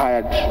 facilities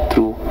hired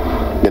through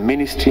the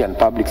Ministry and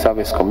Public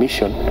Service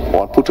Commission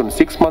were put on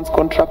 6 months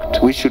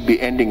contract, which should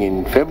be ending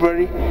in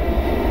February.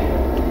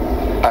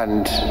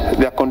 And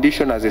their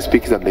condition as they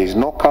speak is that there is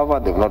no cover,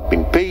 they've not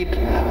been paid,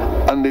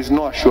 and there's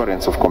no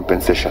assurance of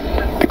compensation.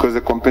 Because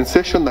the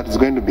compensation that is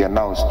going to be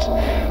announced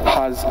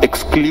has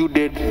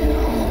excluded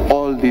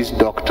all these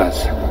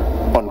doctors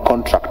on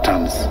contract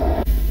terms.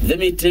 The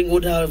meeting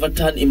would, however,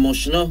 turn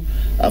emotional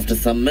after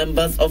some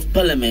members of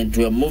parliament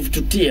were moved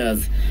to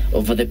tears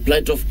over the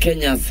plight of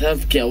Kenya's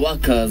healthcare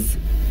workers.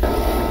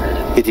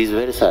 It is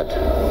very sad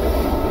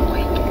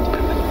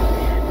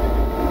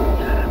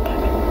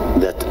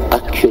that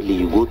actually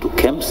you go to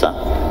KEMSA,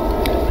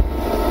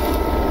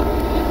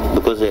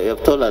 because they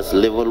have told us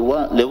level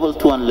 1, level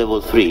 2 and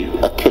level 3,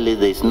 actually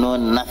there is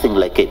nothing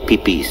like a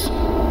PPs.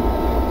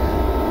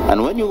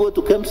 And when you go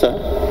to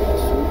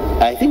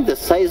KEMSA, I think the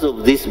size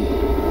of this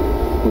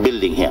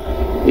building here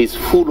is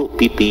full of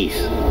PPEs,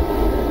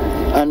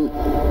 and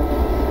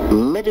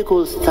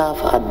medical staff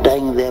are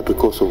dying there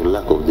because of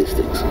lack of these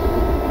things.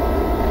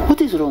 What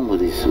is wrong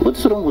with this? What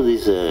is wrong with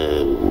this,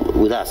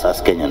 with us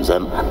as Kenyans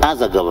and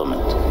as a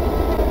government?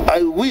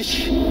 I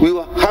wish we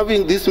were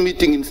having this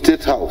meeting in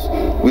State House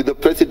with the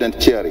President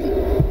chairing.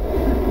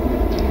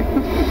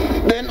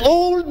 Then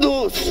all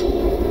those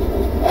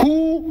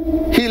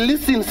who he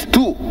listens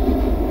to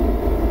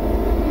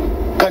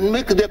can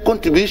make their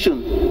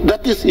contribution.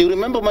 That is, you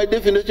remember my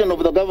definition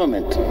of the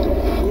government.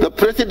 The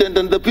President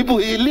and the people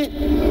he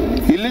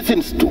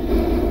listens to.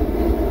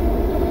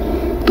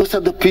 Those are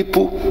the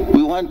people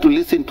we want to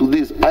listen to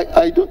this.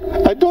 I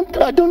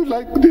don't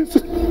like this.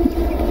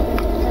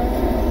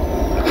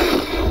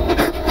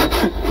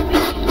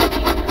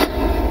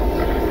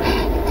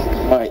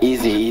 All right,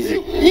 easy.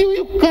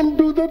 You can't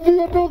do that to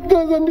your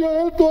doctors and your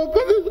health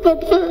workers. It's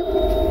not fair.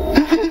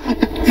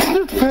 It's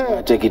not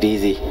fair. Take it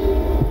easy.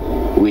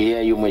 We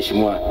hear you,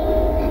 Mheshimiwa.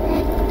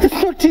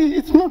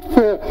 It's not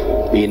fair.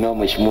 We know,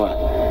 Mheshimiwa.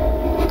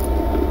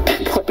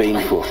 It's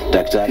painful,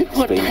 Daktari.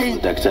 It's painful,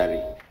 Daktari.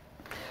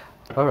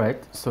 All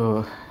right,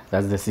 so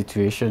that's the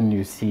situation.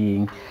 You're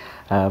seeing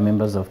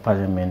members of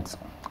parliament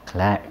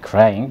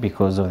crying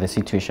because of the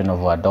situation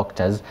of our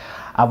doctors.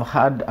 I've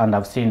heard and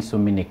I've seen so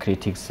many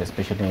critics,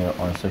 especially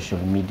on social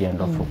media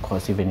and of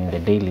course even in the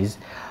dailies.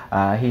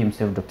 He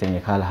himself, Dr.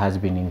 Nikal, has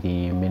been in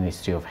the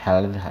Ministry of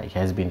Health. He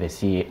has been the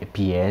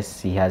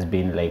CPS. He has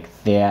been like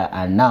there,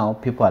 and now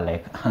people are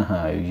like,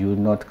 you're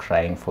not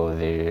crying for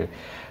the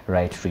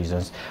right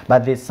reasons.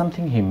 But there's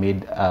something he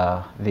made,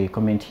 the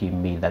comment he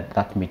made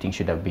that meeting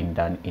should have been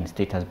done in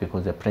State House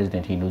because the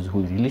president, he knows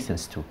who he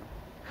listens to.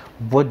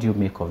 What do you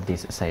make of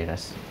this,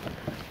 Cyrus?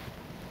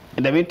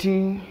 The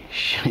meeting,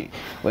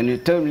 when you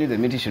told me the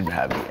meeting could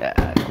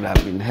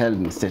have been held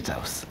in State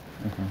House,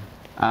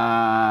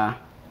 I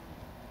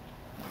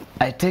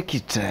take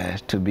it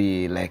to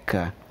be like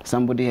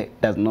somebody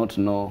does not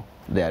know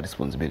their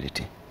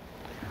responsibility.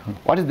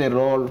 What is the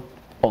role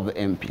of the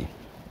MP?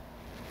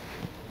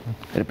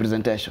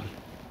 Representation,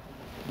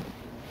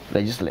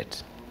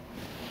 legislate,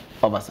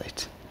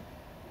 oversight.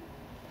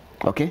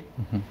 Okay?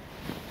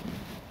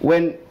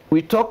 When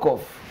we talk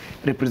of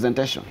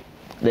representation,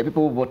 the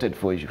people who voted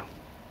for you,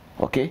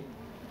 okay?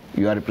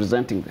 You are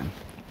representing them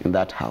in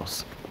that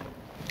house.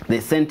 They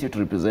sent you to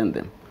represent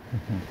them.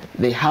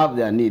 They have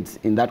their needs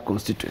in that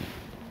constituent.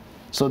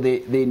 So they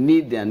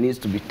need their needs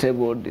to be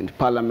tabled in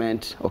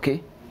parliament,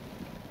 okay?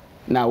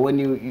 Now, when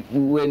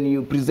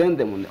you present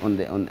them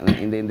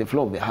in the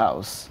floor of the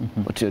house,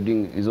 what you're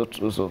doing is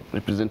also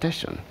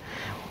representation.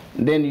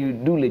 Then you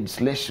do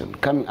legislation,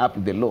 coming up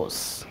with the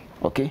laws,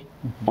 okay,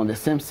 on the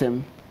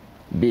same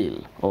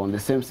bill or on the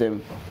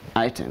same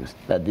items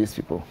that these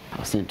people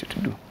have sent you to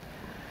do.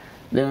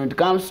 Then when it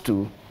comes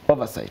to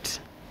oversight,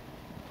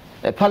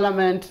 the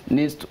parliament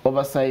needs to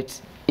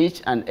oversight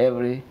each and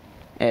every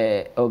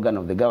organ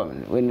of the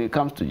government. When it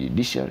comes to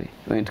judiciary,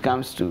 when it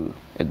comes to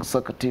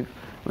executive,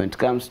 when it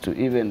comes to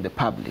even the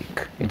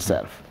public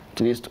itself,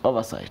 it needs to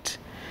oversight.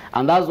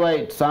 And that's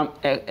why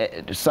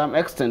to some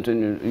extent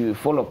when you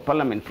follow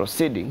parliament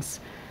proceedings,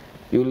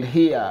 you'll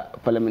hear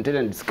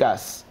parliamentarians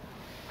discuss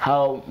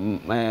how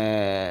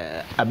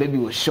a baby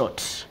was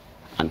shot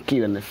and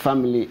killed and the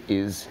family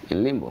is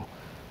in limbo.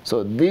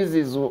 So this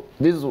is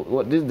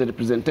the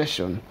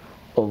representation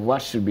of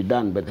what should be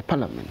done by the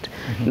parliament.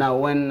 Now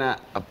when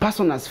a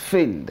person has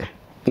failed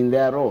in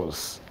their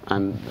roles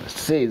and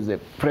says the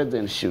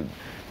president should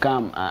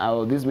come,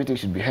 or this meeting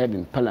should be held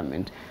in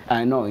parliament,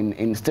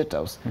 in State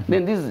House,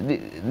 then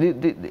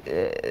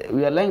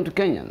we are lying to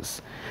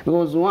Kenyans.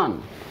 Because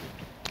one,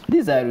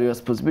 these are your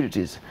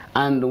responsibilities.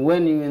 And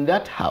when you're in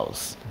that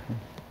house,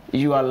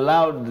 you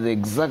allowed the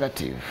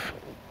executive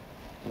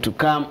to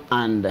come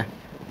and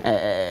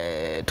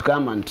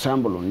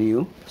trample on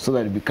you so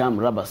that it become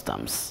rubber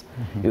stamps.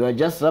 You are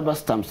just rubber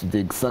stamps to the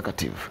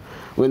executive.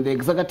 When the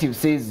executive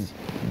says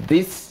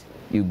this,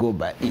 you go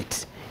by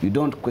it. You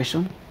don't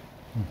question.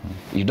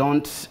 You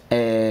don't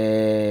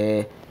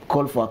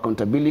call for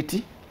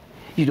accountability.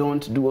 You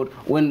don't do what.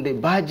 When the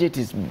budget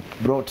is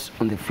brought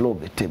on the floor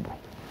of the table,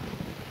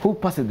 who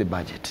passes the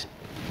budget?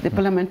 The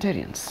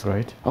parliamentarians.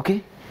 Right.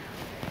 Okay?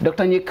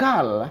 Dr.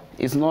 Nyikal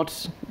is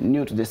not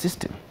new to the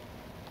system.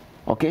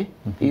 Okay?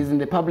 He's in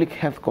the Public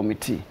Health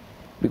Committee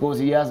because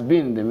he has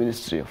been in the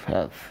Ministry of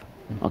Health.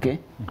 Okay?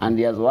 And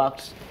he has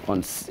worked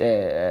on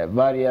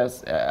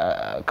various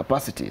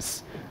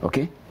capacities.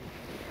 Okay?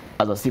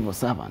 As a civil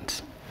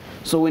servant.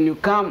 So when you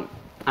come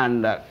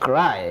and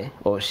cry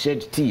or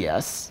shed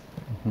tears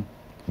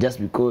just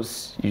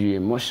because you're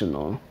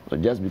emotional or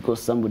just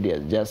because somebody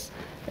has just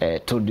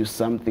told you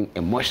something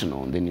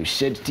emotional, then you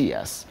shed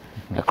tears,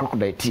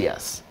 crocodile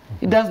tears,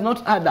 it does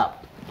not add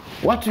up.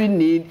 What we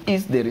need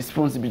is the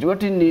responsibility.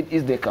 What we need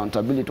is the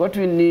accountability. What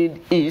we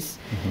need is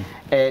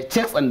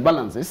checks and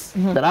balances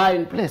that are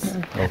in place.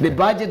 The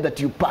budget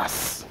that you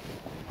pass,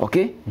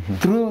 okay,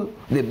 through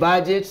the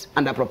Budget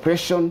and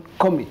Appropriation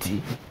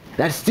Committee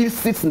that still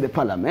sits in the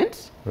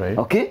parliament, right.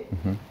 Okay,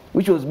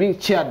 which was being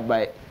chaired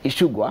by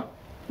Ishugwa,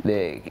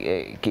 the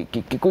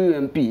Kikuyu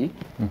MP,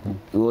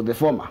 who was the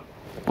former,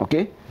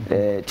 okay,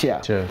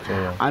 chair.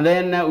 Yeah. And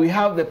then we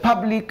have the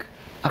Public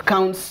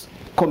Accounts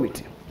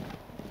Committee.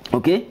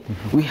 Okay,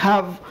 we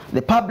have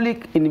the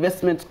Public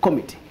Investment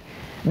Committee.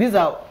 These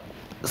are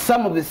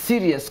some of the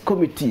serious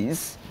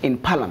committees in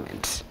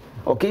Parliament,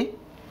 okay,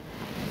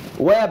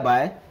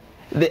 whereby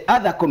the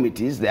other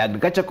committees, the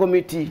Agriculture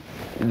Committee,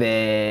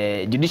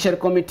 the Judiciary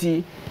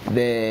Committee,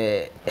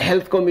 the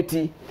Health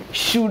Committee,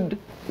 should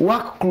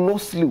work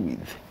closely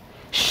with,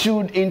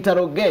 should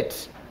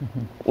interrogate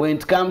when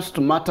it comes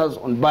to matters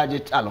on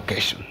budget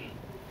allocation.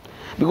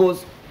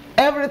 Because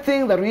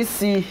everything that we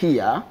see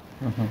here,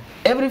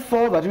 every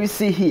fall that we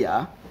see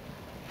here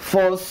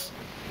falls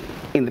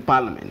in the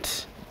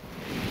parliament.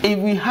 If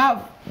we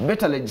have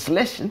better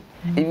legislation,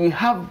 if we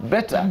have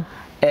better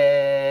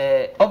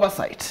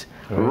oversight,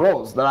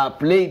 roles that are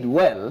played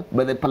well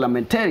by the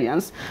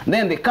parliamentarians,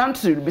 then the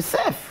country will be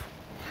safe.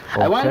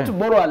 I want to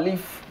borrow a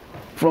leaf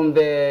from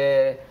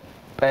the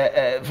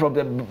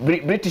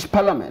British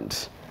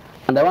Parliament,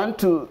 and I want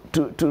to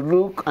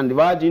look and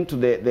diverge into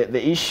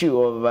the issue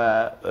of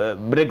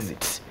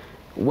Brexit,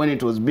 when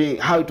it was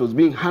how it was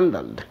being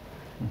handled.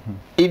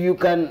 If you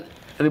can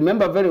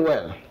remember very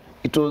well,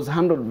 it was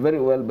handled very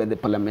well by the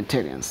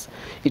parliamentarians.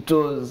 It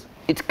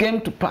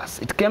came to pass.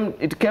 It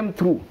came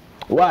through.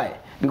 Why?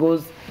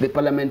 Because the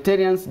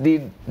parliamentarians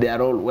did their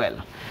role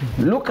well.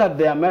 Look at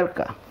the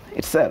America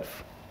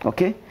itself.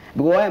 Okay?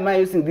 Because why am I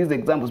using these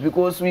examples?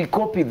 Because we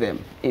copy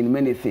them in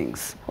many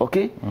things.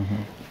 Okay?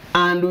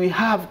 And we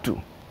have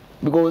to,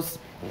 because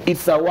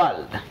it's a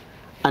world,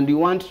 and you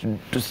want to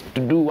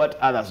do what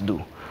others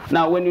do.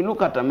 Now, when you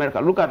look at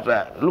America, look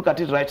at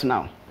it right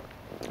now.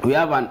 We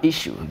have an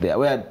issue there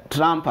where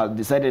Trump has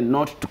decided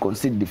not to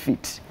concede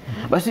defeat.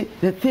 But see,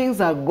 the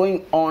things are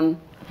going on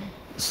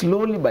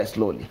slowly by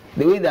slowly,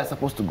 the way they are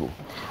supposed to go.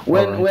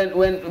 When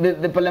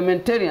the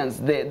parliamentarians,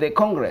 the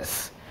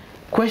Congress,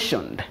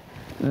 questioned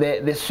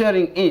the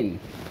swearing in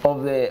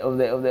of the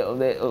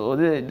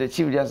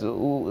chief justice,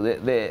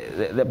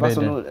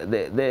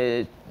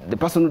 the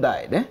person who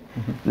died,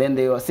 then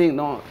they were saying,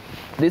 no,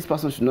 this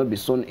person should not be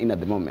sworn in at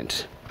the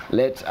moment.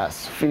 Let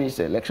us finish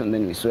the election,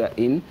 then we swear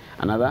in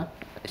another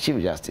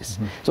chief justice.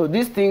 So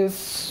these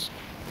things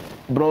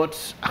brought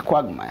a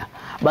quagmire.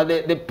 But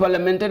the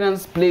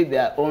parliamentarians played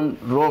their own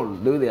role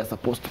the way they are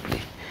supposed to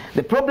play.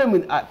 The problem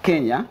with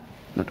Kenya,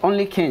 not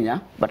only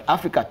Kenya, but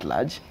Africa at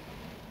large,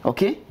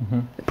 okay?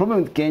 The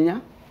problem with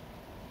Kenya,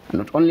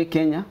 not only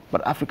Kenya,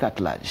 but Africa at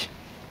large,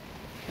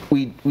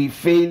 we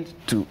failed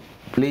to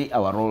play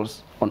our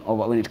roles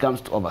when it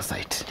comes to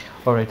oversight.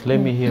 All right, let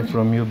me hear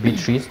from you,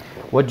 Beatrice.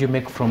 What do you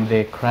make from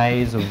the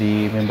cries of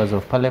the members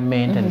of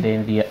parliament and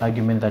then the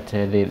argument that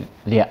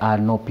there are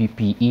no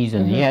PPEs,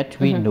 and yet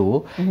we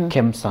know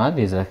KEMSA,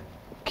 there's a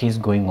case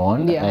going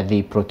on. Yeah.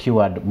 They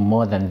procured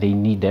more than they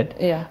needed.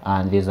 Yeah.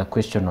 And there's a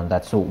question on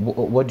that. So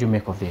what do you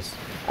make of this?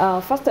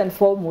 First and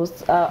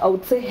foremost, I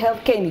would say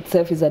healthcare in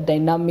itself is a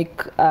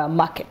dynamic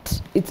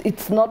market.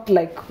 It's not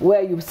like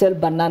where you sell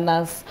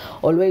bananas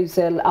or where you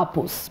sell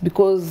apples,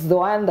 because the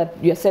one that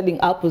you're selling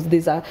apples,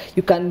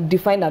 you can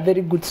define a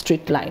very good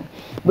straight line.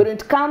 But when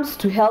it comes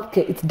to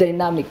healthcare, it's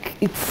dynamic.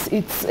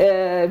 It's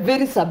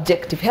very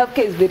subjective.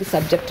 Healthcare is very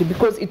subjective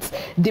because it's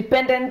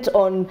dependent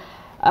on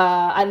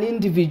an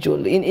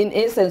individual. In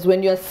essence,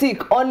 when you are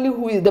sick,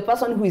 only the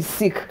person who is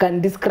sick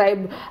can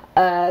describe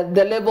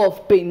the level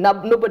of pain.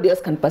 Nobody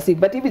else can perceive.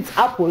 But if it's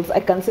apples, I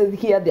can say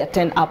here there are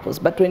 10 apples.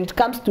 But when it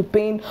comes to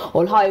pain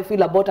or how I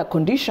feel about a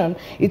condition,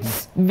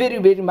 it's very,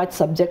 very much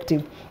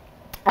subjective.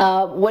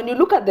 When you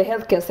look at the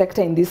healthcare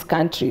sector in this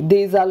country, there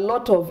is a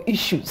lot of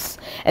issues,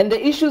 and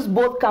the issues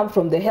both come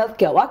from the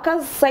healthcare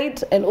workers'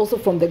 side and also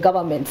from the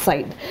government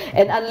side.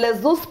 And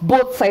unless those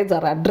both sides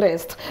are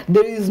addressed,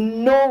 there is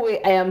no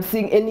way I am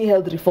seeing any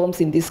health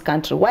reforms in this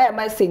country. Why am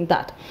I saying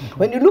that?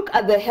 When you look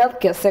at the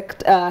healthcare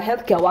sector,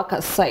 healthcare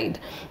workers' side,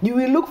 you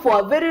will look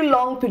for a very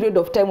long period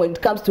of time when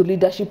it comes to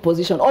leadership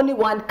position. Only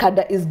one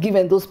cadre is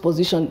given those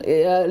position,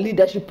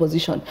 leadership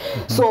position.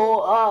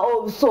 So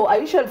I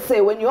usually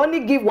say when you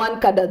only give one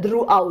cadre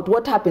throughout,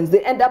 what happens?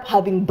 They end up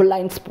having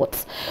blind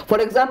spots. For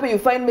example, you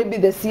find maybe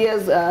the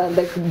CS,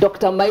 like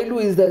Dr.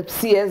 Mailu is the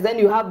CS, then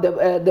you have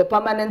the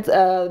permanent,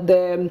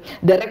 the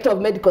director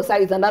of medical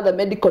science, another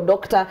medical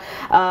doctor,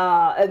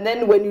 and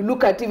then when you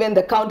look at even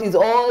the counties,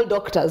 all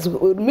doctors,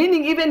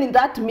 meaning even in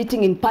that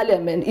meeting in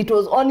parliament, it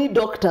was only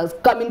doctors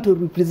coming to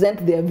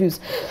represent their views.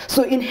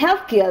 So in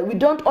healthcare, we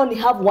don't only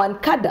have one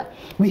cadre.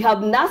 We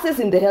have nurses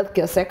in the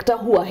healthcare sector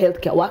who are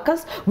healthcare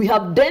workers. We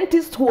have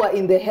dentists who are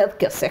in the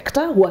healthcare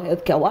sector who are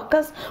healthcare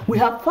workers. We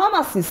have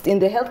pharmacists in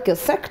the healthcare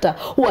sector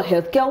who are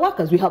healthcare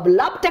workers. We have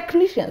lab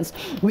technicians.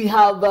 We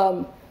have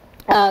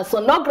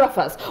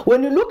sonographers.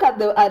 When you look at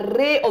the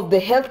array of the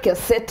healthcare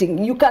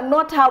setting, you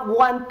cannot have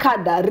one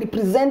cadre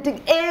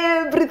representing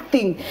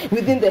everything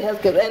within the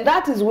healthcare, and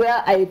that is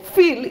where I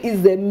feel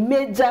is the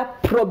major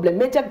problem,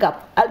 major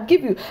gap. I'll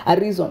give you a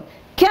reason.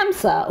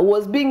 KEMSA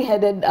was being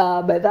headed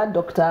by that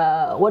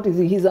doctor, what is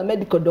he? He's a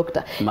medical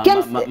doctor.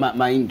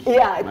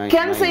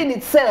 KEMSA in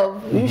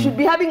itself, you should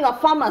be having a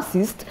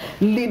pharmacist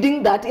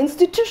leading that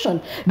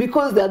institution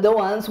because they're the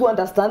ones who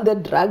understand the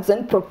drugs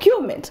and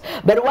procurement.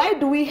 But why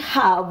do we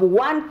have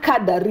one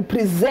cadre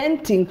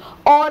representing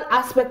all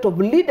aspects of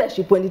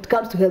leadership when it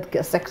comes to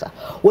healthcare sector?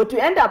 What we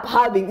end up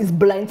having is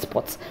blind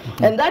spots.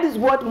 And that is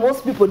what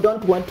most people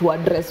don't want to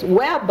address,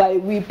 whereby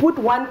we put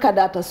one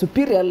cadre at a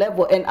superior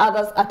level and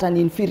others at an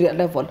inferior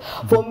level.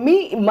 For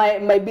me,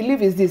 my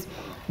belief is this: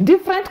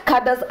 different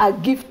cadres are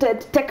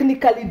gifted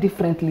technically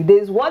differently. There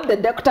is what the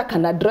doctor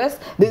can address,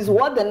 there is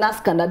what the nurse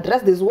can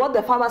address, there is what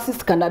the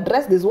pharmacist can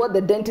address, there is what the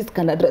dentist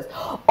can address.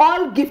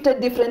 All gifted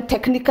different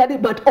technically,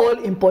 but all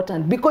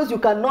important, because you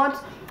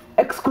cannot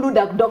exclude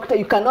a doctor,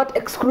 you cannot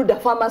exclude a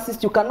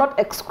pharmacist, you cannot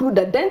exclude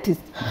a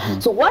dentist.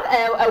 So what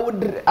I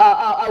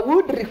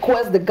would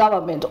request the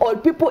government or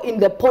people in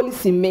the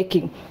policy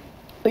making,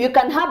 you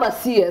can have a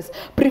CS,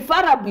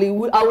 preferably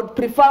I would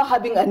prefer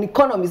having an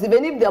economist,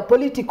 even if they are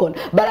political,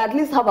 but at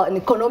least have an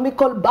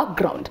economical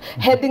background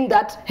heading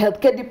that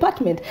healthcare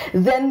department.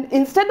 Then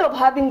instead of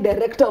having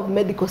director of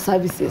medical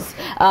services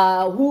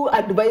who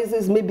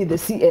advises maybe the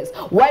CS,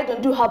 why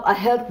don't you have a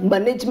health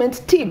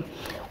management team?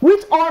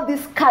 Which all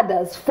these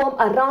cadres form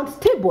a round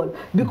table,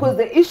 because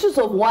the issues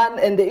of one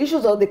and the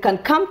issues of they can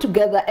come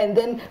together and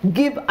then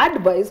give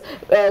advice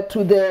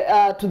to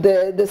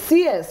the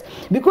CS.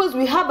 Because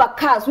we have a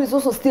CAS who is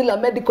also still a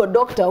medical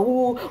doctor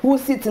who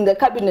sits in the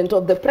cabinet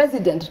of the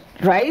president,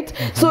 right?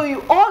 So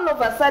you all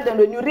of a sudden,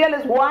 when you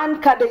realize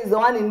one cadre is the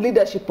one in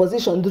leadership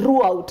position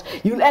throughout,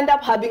 you'll end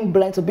up having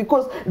blind spots.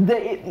 Because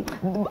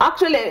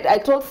actually, I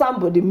told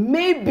somebody,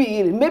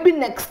 maybe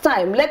next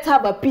time let's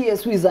have a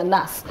PS who is a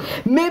nurse.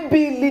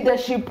 Maybe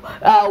leadership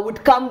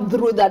would come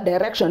through that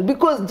direction,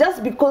 because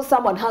just because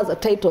someone has a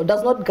title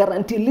does not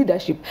guarantee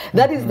leadership.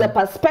 That is the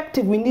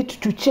perspective we need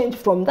to change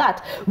from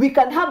that. We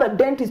can have a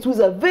dentist who is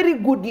a very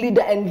good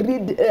leader and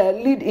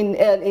lead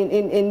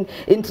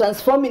in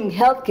transforming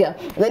healthcare.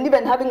 Then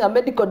even having a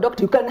medical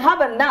doctor, you can have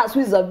a nurse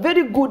who is a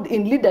very good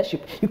in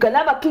leadership. You can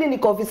have a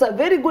clinic officer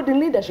very good in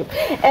leadership.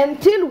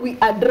 Until we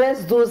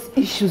address those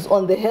issues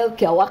on the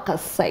healthcare workers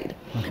side.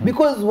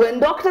 Because when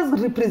doctors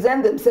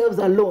represent themselves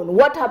alone,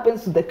 what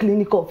happens to the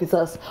clinical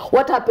officers?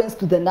 What happens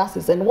to the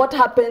nurses? And what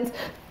happens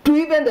to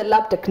even the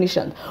lab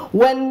technicians?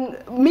 When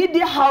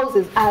media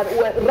houses are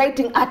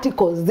writing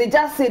articles, they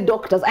just say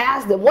doctors. I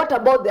ask them, what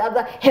about the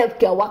other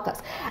healthcare workers?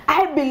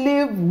 I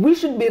believe we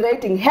should be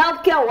writing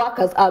healthcare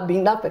workers are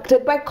being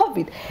affected by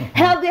COVID.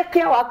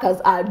 Healthcare workers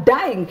are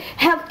dying.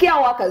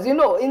 Healthcare workers, you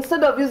know,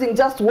 instead of using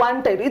just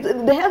one type, the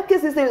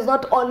healthcare system is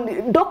not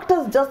only,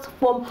 doctors just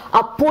form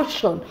a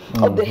portion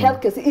of the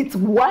healthcare system. It's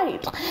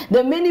wide.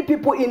 There are many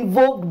people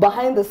involved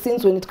behind the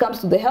scenes when it comes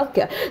to the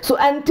healthcare. So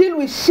until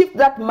we shift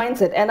that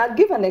mindset, and I'll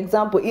give an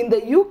example. In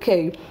the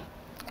UK,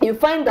 you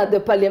find that the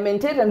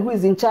parliamentarian who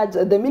is in charge,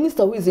 the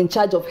minister who is in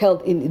charge of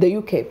health in the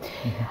UK,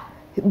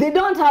 they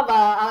don't have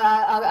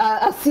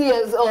a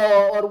CS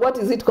or what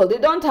is it called? They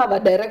don't have a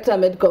director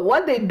medical.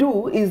 What they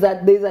do is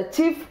that there's a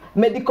chief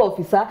medical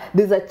officer,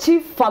 there's a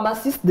chief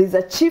pharmacist, there's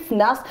a chief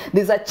nurse,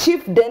 there's a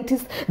chief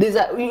dentist, there's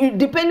a,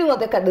 depending on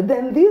the country,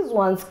 then these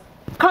ones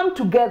come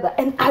together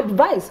and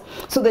advise.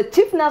 So the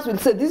chief nurse will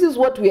say, this is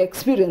what we are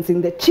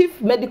experiencing. The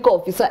chief medical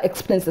officer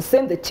explains the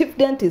same, the chief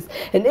dentist,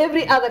 and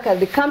every other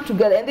country, they come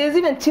together. And there's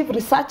even chief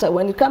researcher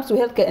when it comes to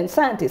healthcare and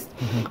scientists.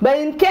 But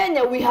in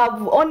Kenya, we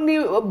have only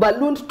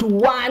ballooned to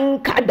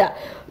one cadre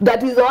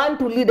that is the one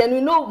to lead. And we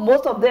know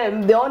most of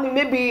them, they only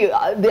maybe,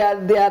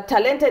 they are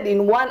talented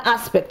in one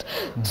aspect.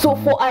 So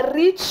for a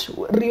rich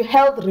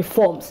health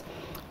reforms,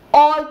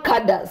 all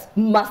cadres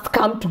must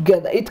come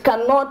together. It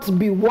cannot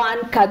be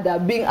one cadre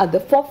being at the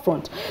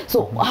forefront.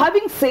 So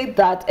having said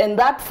that, and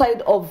that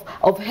side of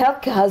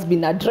healthcare has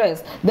been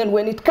addressed, then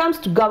when it comes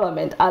to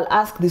government, I'll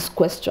ask this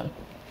question.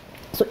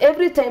 So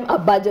every time a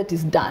budget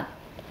is done,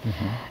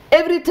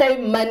 every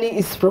time money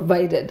is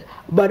provided,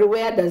 but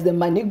where does the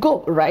money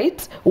go,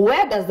 right?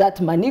 Where does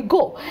that money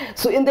go?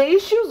 So in the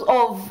issues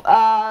of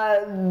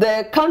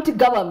the county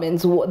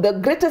governments, the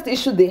greatest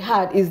issue they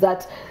had is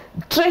that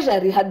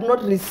Treasury had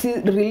not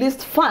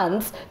released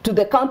funds to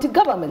the county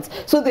governments.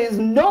 So there is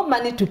no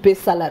money to pay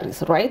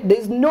salaries, right? There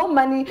is no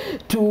money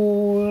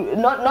to,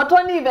 not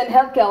only even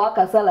healthcare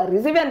worker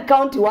salaries, even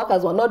county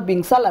workers were not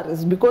being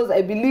salaries, because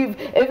I believe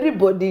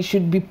everybody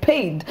should be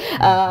paid,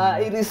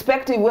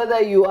 irrespective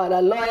whether you are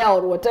a lawyer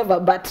or whatever,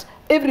 but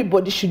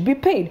everybody should be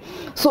paid.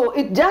 So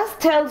it just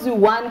tells you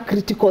one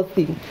critical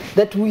thing,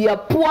 that we are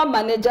poor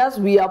managers,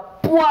 we are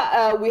poor,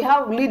 we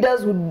have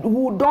leaders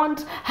who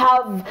don't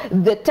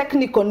have the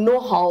technical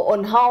know-how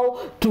on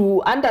how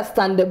to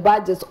understand the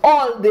budgets.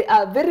 All they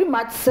are very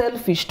much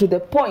selfish to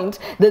the point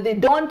that they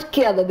don't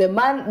care that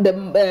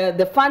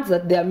the funds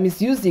that they are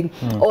misusing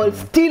or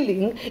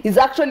stealing is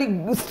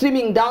actually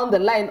streaming down the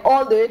line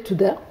all the way to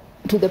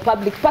the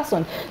public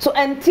person. So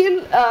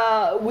until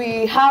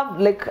we have,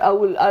 like,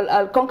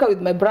 I'll concur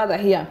with my brother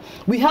here,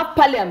 we have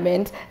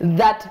parliament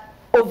that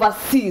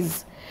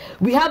oversees,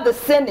 we have the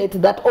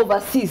Senate that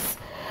oversees,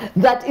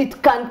 that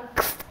it can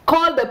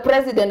call the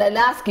president and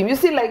ask him. You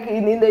see, like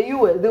in the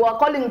US, they were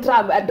calling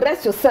Trump,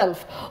 address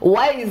yourself.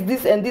 Why is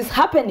this and this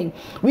happening?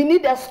 We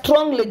need a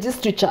strong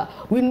legislature.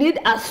 We need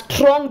a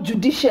strong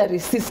judiciary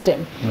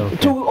system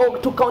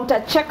to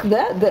counter-check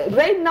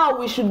right now.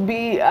 We should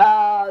be,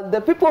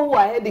 the people who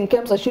are heading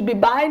KEMSA should be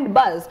behind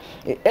bars.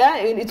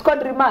 It's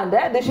called remand.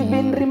 They should be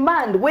in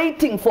remand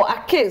waiting for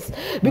a case,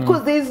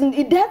 because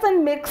it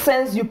doesn't make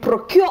sense. You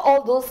procure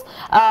all those,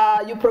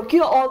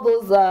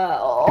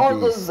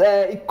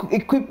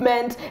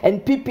 equipment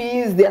and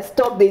PPEs, they are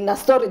stocked, they're in a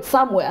storage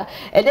somewhere,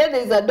 and then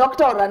there's a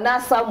doctor or a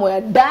nurse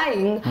somewhere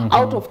dying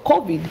out of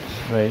COVID.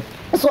 Right.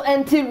 So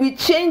until we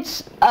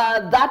change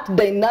that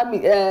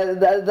dynamic,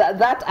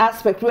 that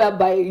aspect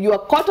whereby you are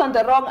caught on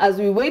the wrong, as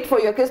we wait for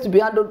your case to be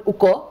handled,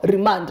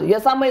 remand. You're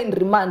somewhere in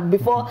remand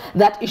before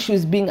that issue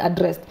is being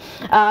addressed.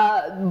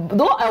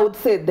 Though I would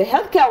say the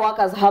healthcare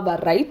workers have a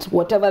right,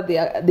 whatever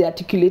they're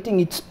articulating,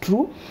 it's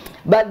true,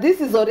 but this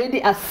is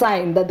already a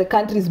sign that the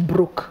country is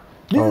broke.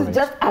 This is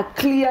just a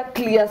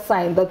clear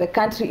sign that the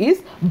country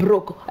is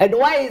broke. And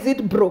why is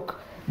it broke?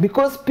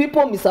 Because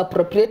people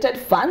misappropriated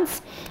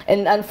funds.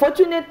 And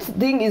unfortunate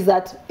thing is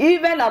that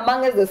even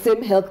among us, the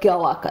same healthcare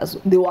workers,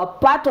 they were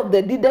part of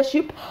the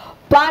leadership,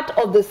 part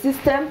of the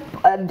system,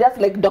 just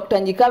like Dr.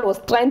 Njikal was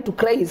trying to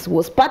cry, he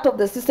was part of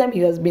the system. He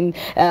has been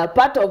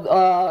part of,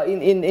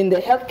 in the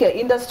healthcare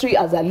industry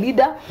as a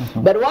leader.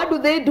 But what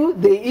do?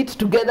 They eat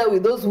together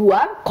with those who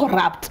are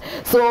corrupt.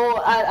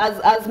 So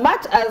as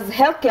much as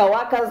healthcare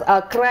workers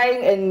are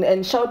crying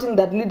and shouting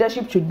that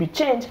leadership should be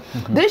changed,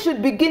 they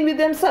should begin with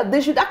themselves.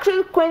 They should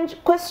actually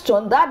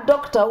question that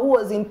doctor who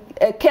was in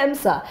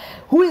KEMSA,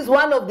 who is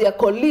one of their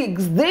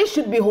colleagues. They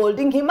should be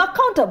holding him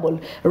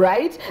accountable,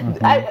 right?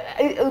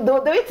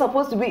 The way it's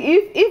supposed to be,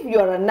 if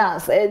you're a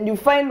nurse and you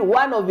find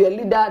one of your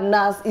leader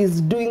nurse is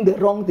doing the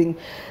wrong thing,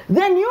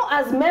 then you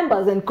as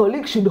members and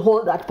colleagues should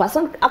hold that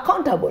person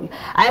accountable.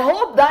 I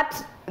hope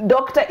that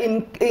doctor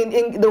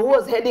who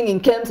was heading in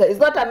KEMSA is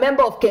not a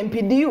member of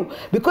KMPDU,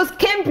 because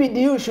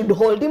KMPDU should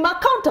hold him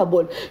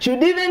accountable,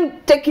 should even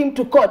take him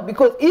to court,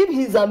 because if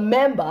he's a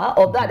member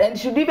of that, and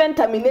should even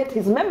terminate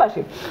his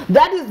membership.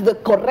 That is the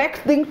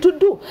correct thing to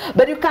do.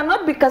 But you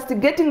cannot be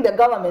castigating the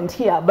government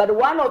here, but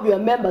one of your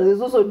members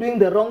is also doing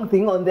the wrong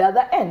thing on the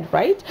other end,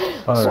 right?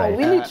 So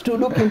we need to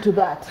look into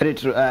that. Very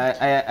true.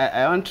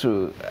 I want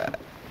to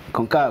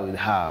concur with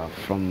her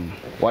from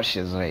what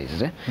she's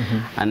raised.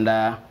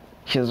 And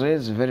she has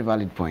raised very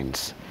valid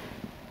points,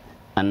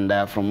 and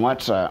from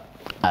what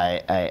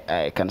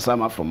I can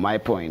sum up from my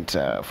point,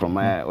 from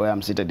where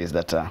I'm seated, is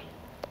that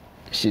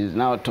she's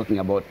now talking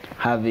about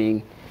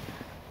having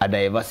a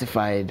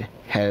diversified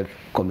health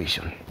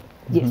commission.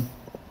 Yes.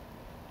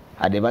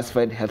 A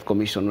diversified health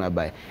commission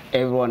whereby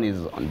everyone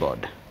is on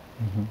board.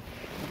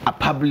 A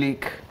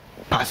public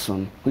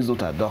person who is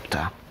not a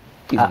doctor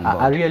is on board.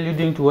 Are you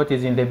alluding to what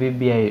is in the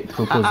BBI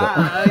proposal?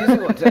 You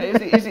see what?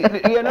 You see,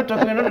 we are not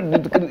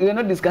talking. We are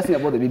not discussing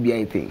about the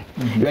BBI thing.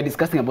 We are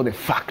discussing about the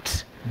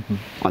facts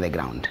on the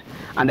ground.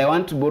 And I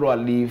want to borrow a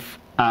leaf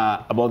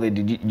about the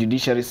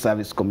Judiciary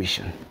Service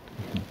Commission.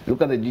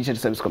 Look at the Judiciary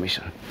Service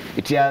Commission.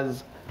 It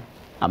has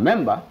a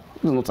member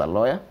who is not a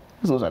lawyer,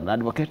 who is not an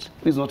advocate,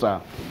 who is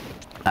not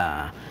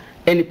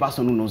any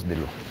person who knows the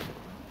law,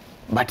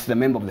 but it's the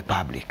member of the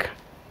public.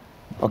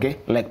 Okay,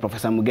 like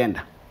Professor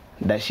Mugenda.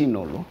 Does she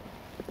know law?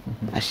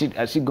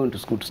 Has she gone to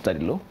school to study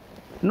law?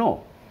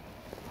 No.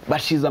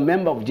 But she's a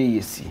member of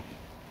JSC.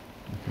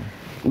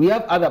 We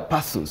have other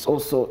persons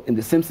also in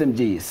the same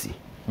JSC.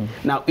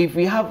 Now, if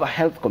we have a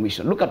health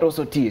commission, look at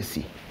also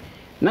TSC.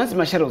 Nancy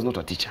Machera was not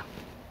a teacher.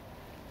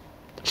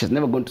 She's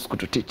never gone to school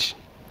to teach.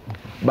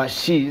 But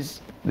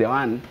she's the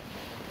one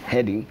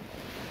heading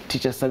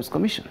Teacher Service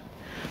Commission.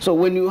 So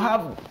when you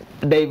have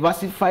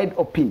diversified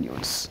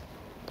opinions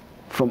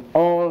from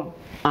all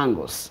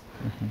angles,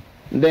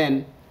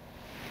 then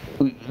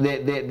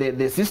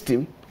the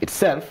system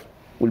itself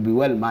will be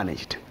well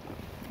managed.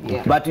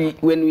 Yeah. But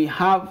when we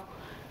have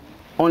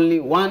only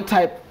one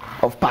type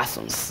of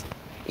persons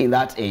in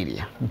that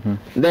area,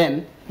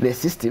 then the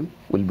system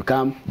will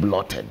become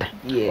bloated.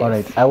 Yes. All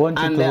right, I want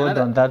you to hold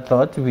on that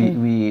thought.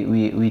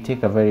 We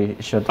take a very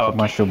short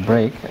commercial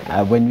break.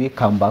 When we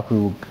come back, we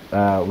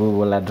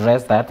will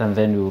address that, and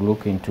then we will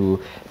look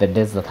into the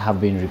deaths that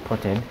have been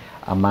reported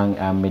among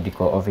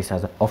medical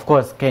officers. Of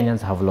course,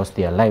 Kenyans have lost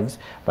their lives,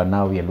 but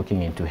now we are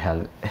looking into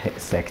health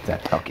sector.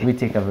 Okay. We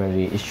take a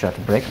very short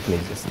break.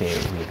 Please stay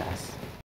with us.